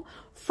blue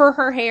for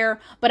her hair,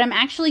 but I'm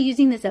actually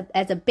using this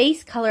as a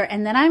base color,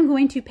 and then I'm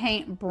going to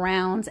paint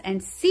browns and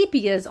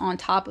sepias on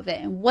top of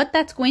it. And what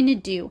that's going to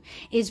do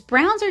is,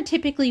 browns are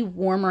typically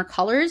warmer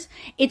colors.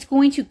 It's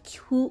going to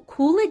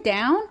cool it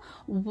down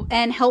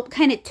and help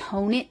kind of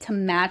tone it to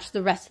match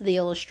the rest of the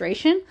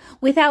illustration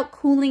without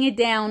cooling it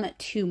down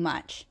too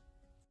much.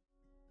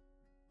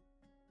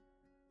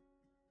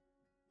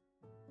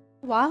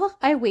 While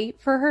I wait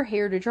for her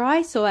hair to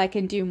dry so I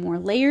can do more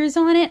layers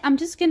on it, I'm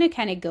just going to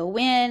kind of go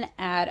in,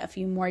 add a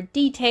few more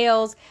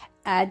details,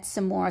 add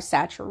some more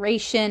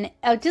saturation,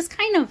 just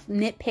kind of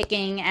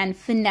nitpicking and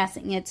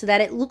finessing it so that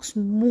it looks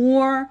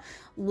more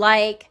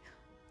like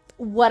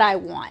what I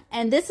want.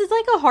 And this is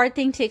like a hard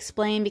thing to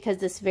explain because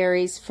this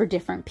varies for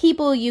different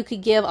people. You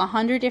could give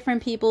 100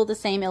 different people the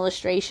same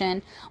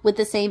illustration with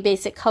the same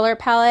basic color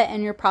palette,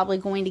 and you're probably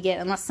going to get,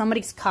 unless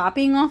somebody's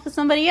copying off of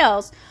somebody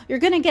else, you're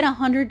going to get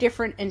 100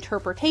 different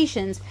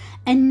interpretations,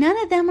 and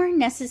none of them are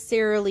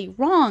necessarily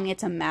wrong.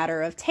 It's a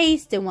matter of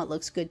taste and what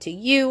looks good to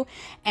you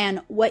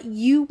and what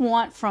you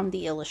want from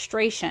the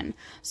illustration.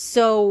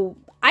 So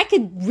I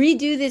could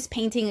redo this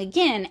painting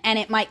again and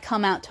it might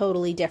come out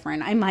totally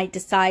different. I might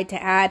decide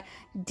to add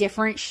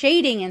different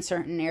shading in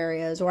certain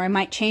areas, or I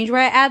might change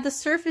where I add the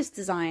surface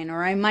design,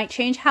 or I might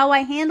change how I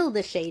handle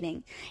the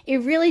shading. It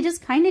really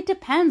just kind of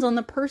depends on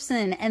the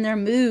person and their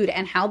mood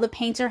and how the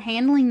paints are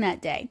handling that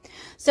day.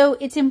 So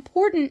it's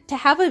important to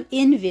have an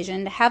end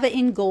vision, to have an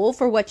end goal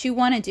for what you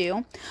want to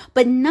do,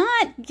 but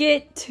not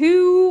get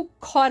too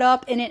caught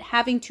up in it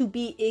having to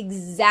be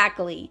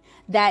exactly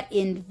that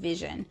end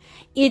vision.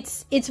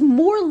 It's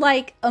more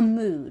like a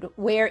mood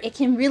where it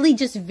can really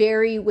just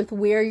vary with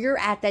where you're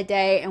at that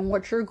day and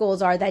what your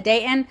goals are that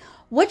day and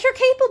what you're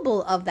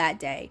capable of that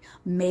day.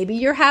 Maybe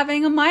you're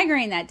having a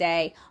migraine that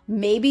day.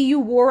 Maybe you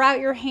wore out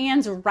your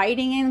hands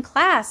writing in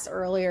class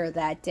earlier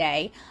that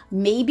day.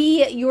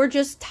 Maybe you're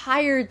just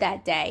tired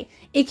that day.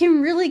 It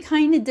can really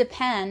kind of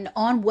depend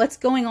on what's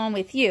going on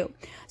with you.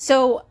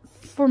 So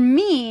for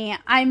me,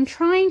 I'm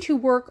trying to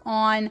work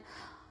on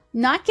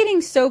not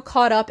getting so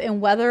caught up in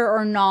whether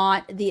or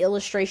not the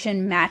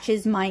illustration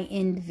matches my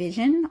end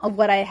vision of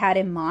what I had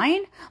in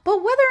mind, but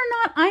whether or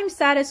not I'm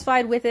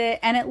satisfied with it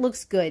and it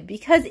looks good.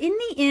 Because in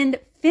the end,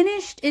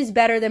 finished is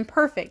better than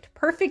perfect.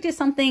 Perfect is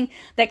something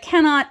that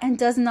cannot and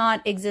does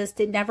not exist.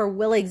 It never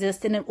will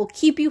exist, and it will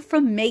keep you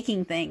from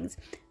making things.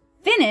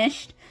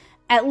 Finished,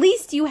 at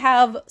least you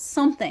have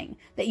something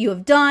that you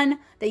have done,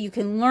 that you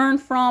can learn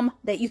from,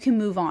 that you can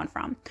move on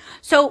from.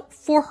 So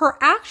for her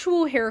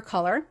actual hair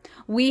color,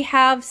 we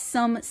have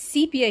some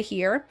sepia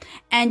here,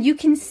 and you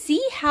can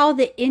see how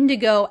the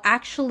indigo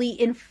actually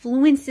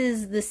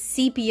influences the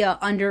sepia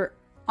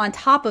on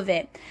top of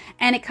it,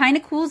 and it kind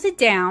of cools it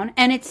down,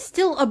 and it's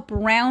still a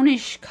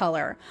brownish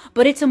color,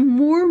 but it's a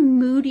more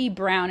moody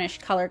brownish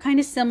color, kind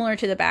of similar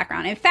to the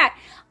background. In fact,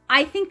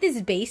 I think this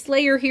base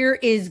layer here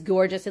is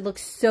gorgeous. It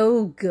looks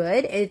so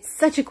good. It's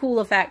such a cool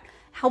effect.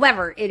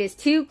 However, it is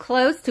too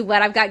close to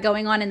what I've got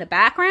going on in the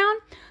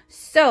background.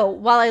 So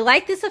while I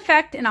like this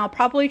effect, and I'll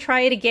probably try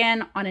it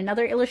again on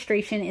another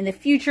illustration in the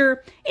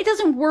future, it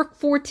doesn't work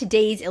for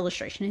today's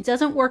illustration. It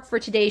doesn't work for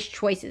today's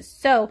choices.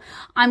 So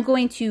I'm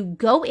going to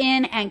go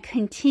in and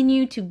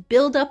continue to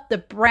build up the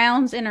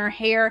browns in her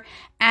hair,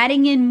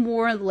 adding in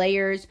more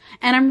layers.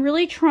 And I'm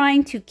really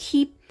trying to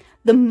keep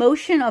the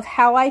motion of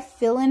how I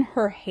fill in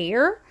her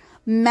hair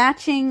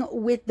matching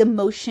with the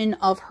motion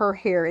of her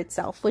hair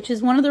itself, which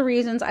is one of the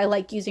reasons I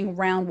like using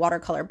round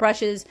watercolor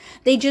brushes.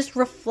 They just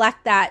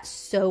reflect that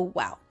so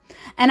well.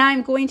 And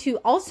I'm going to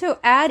also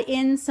add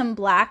in some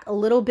black a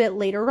little bit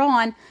later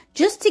on,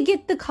 just to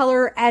get the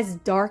color as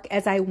dark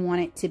as I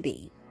want it to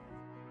be.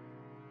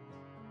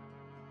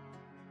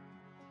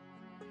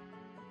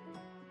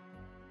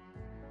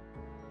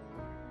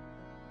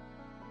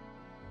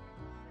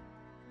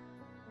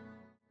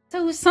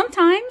 So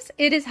sometimes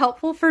it is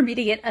helpful for me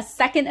to get a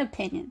second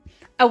opinion.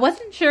 I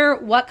wasn't sure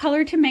what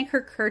color to make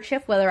her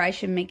kerchief, whether I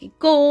should make it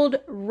gold,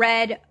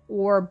 red,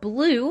 or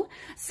blue.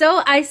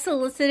 So I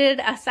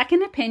solicited a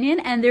second opinion,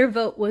 and their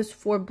vote was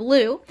for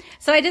blue.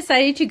 So I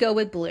decided to go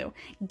with blue.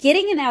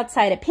 Getting an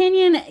outside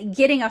opinion,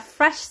 getting a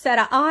fresh set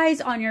of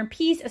eyes on your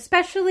piece,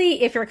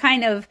 especially if you're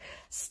kind of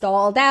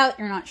stalled out,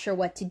 you're not sure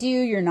what to do,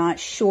 you're not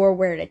sure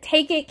where to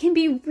take it, can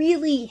be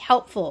really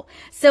helpful.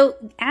 So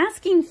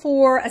asking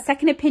for a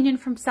second opinion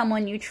from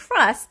someone you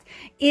trust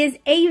is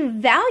a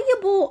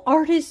valuable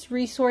artist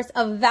resource,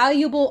 a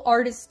valuable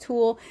artist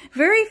tool.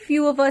 Very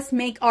few of us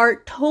make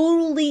art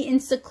totally in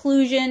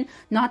seclusion,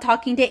 not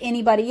talking to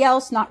anybody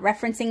else, not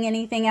referencing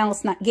anything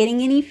else, not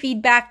getting any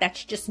feedback.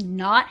 That's just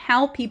not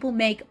how people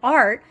make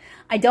art.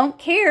 I don't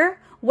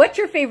care what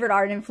your favorite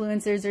art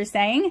influencers are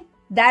saying.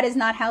 that is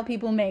not how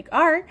people make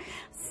art.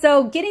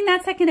 So getting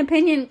that second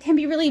opinion can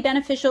be really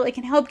beneficial. It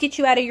can help get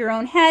you out of your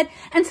own head.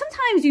 And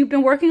sometimes you've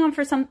been working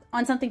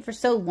on something for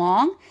so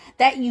long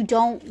that you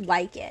don't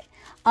like it.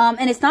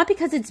 And it's not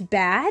because it's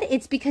bad,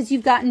 it's because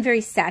you've gotten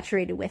very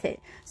saturated with it.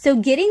 So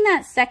getting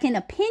that second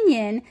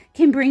opinion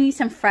can bring you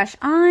some fresh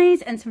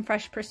eyes and some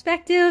fresh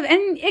perspective,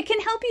 and it can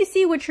help you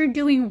see what you're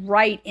doing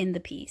right in the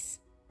piece.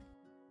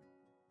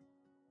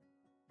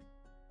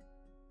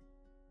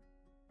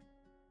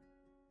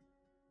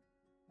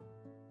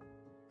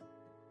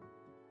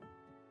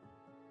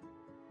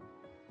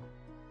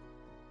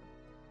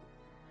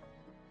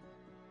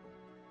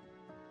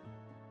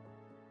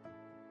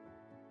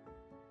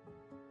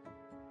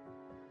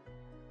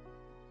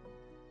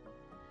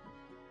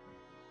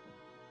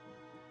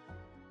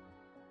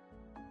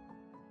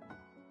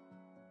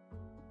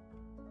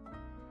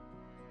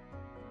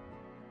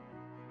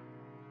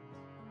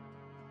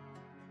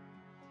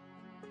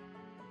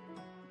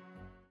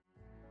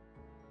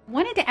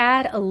 Wanted to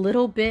add a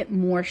little bit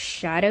more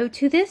shadow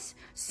to this,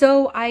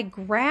 so I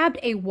grabbed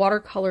a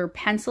watercolor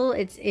pencil.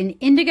 It's in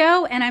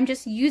indigo, and I'm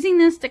just using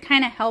this to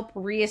kind of help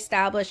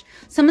reestablish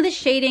some of the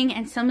shading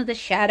and some of the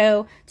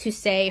shadow to,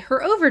 say,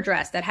 her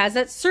overdress that has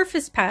that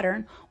surface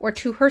pattern, or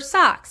to her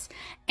socks.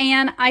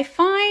 And I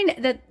find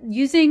that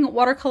using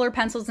watercolor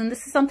pencils, and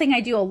this is something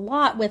I do a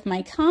lot with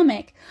my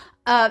comic,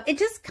 it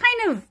just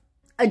kind of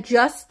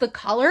adjusts the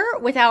color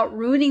without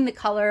ruining the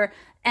color.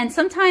 And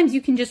sometimes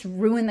you can just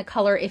ruin the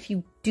color if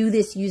you do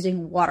this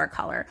using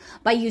watercolor.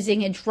 By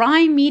using a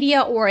dry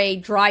media or a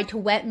dry to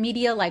wet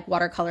media like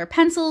watercolor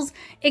pencils,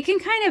 it can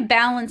kind of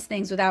balance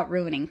things without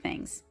ruining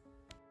things.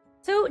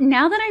 So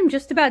now that I'm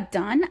just about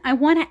done, I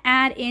want to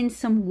add in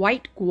some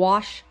white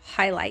gouache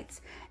highlights.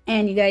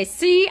 And you guys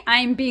see,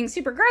 I'm being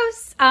super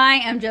gross. I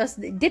am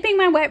just dipping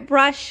my wet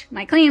brush,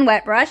 my clean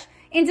wet brush,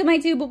 into my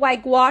tube of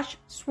white gouache,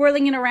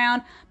 swirling it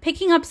around,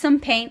 picking up some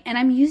paint, and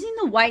I'm using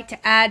the white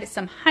to add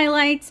some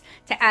highlights,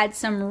 to add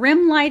some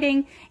rim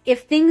lighting.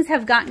 If things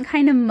have gotten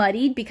kind of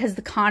muddied because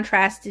the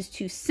contrast is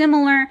too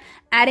similar,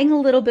 adding a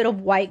little bit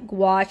of white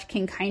gouache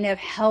can kind of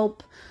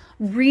help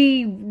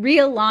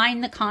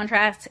realign the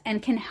contrast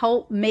and can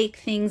help make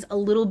things a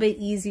little bit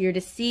easier to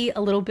see,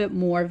 a little bit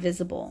more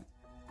visible.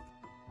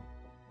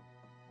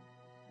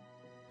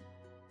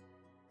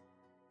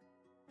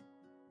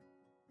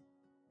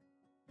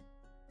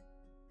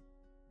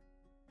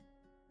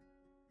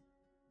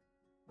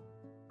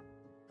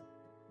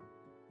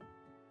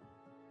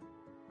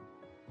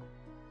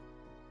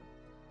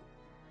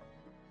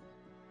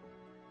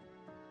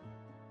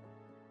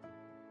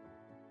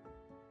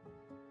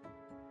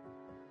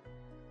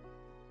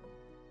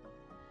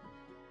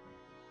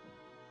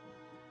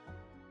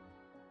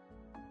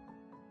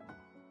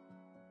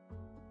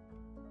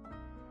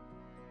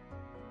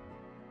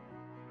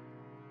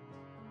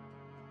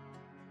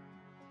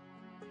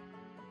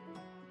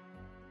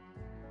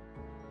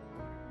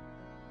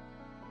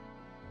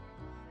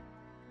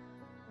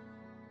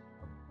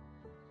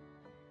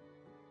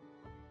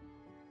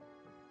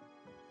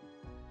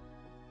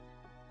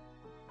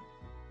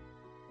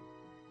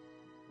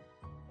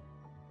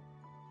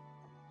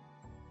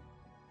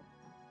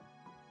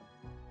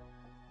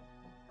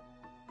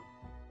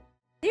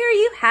 There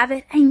you have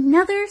it,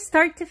 another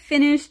start to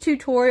finish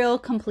tutorial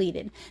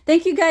completed.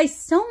 Thank you guys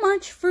so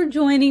much for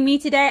joining me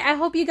today. I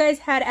hope you guys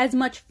had as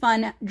much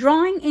fun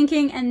drawing,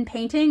 inking, and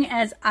painting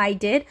as I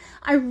did.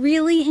 I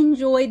really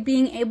enjoyed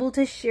being able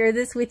to share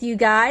this with you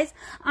guys.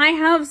 I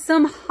have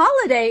some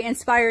holiday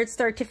inspired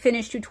start to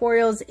finish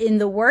tutorials in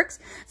the works,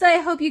 so I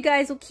hope you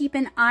guys will keep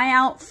an eye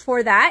out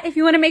for that. If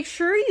you want to make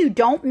sure you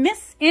don't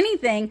miss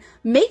anything,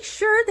 make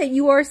sure that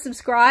you are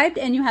subscribed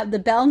and you have the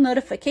bell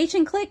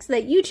notification click so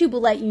that YouTube will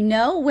let you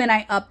know when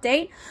I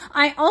update.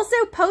 I also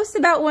post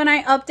about when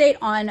I update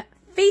on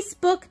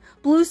Facebook,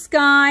 Blue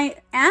Sky,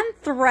 and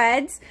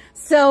Threads.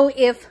 So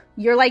if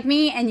you're like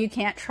me and you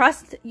can't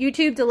trust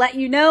YouTube to let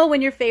you know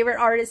when your favorite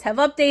artists have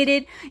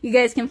updated, you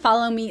guys can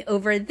follow me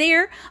over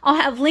there. I'll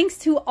have links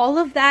to all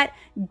of that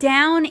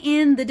down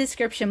in the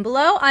description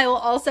below. I will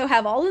also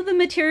have all of the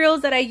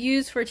materials that I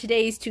use for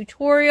today's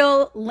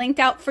tutorial linked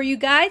out for you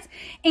guys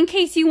in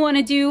case you want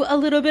to do a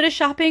little bit of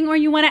shopping or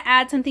you want to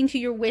add something to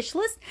your wish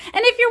list.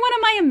 And if you're one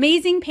of my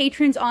amazing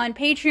patrons on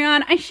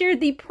Patreon, I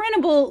shared the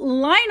printable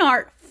line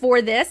art for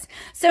this.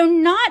 So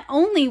not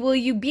only will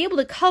you be able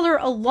to color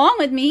along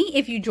with me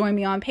if you join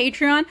me on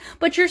Patreon,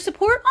 but your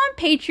support on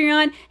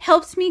Patreon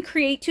helps me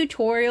create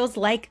tutorials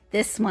like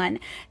this one.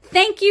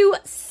 Thank you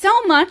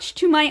so much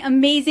to my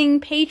amazing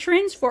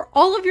patrons for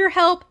all of your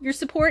help, your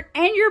support,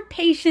 and your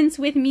patience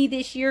with me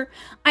this year.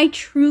 I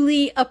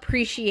truly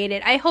appreciate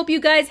it. I hope you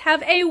guys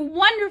have a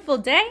wonderful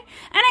day,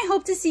 and I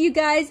hope to see you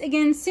guys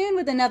again soon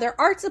with another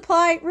art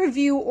supply,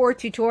 review, or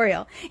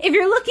tutorial. If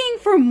you're looking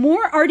for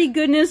more arty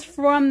goodness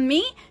from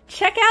me,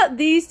 check out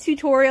these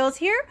tutorials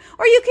here,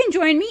 or you can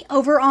join me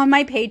over on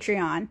my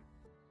Patreon.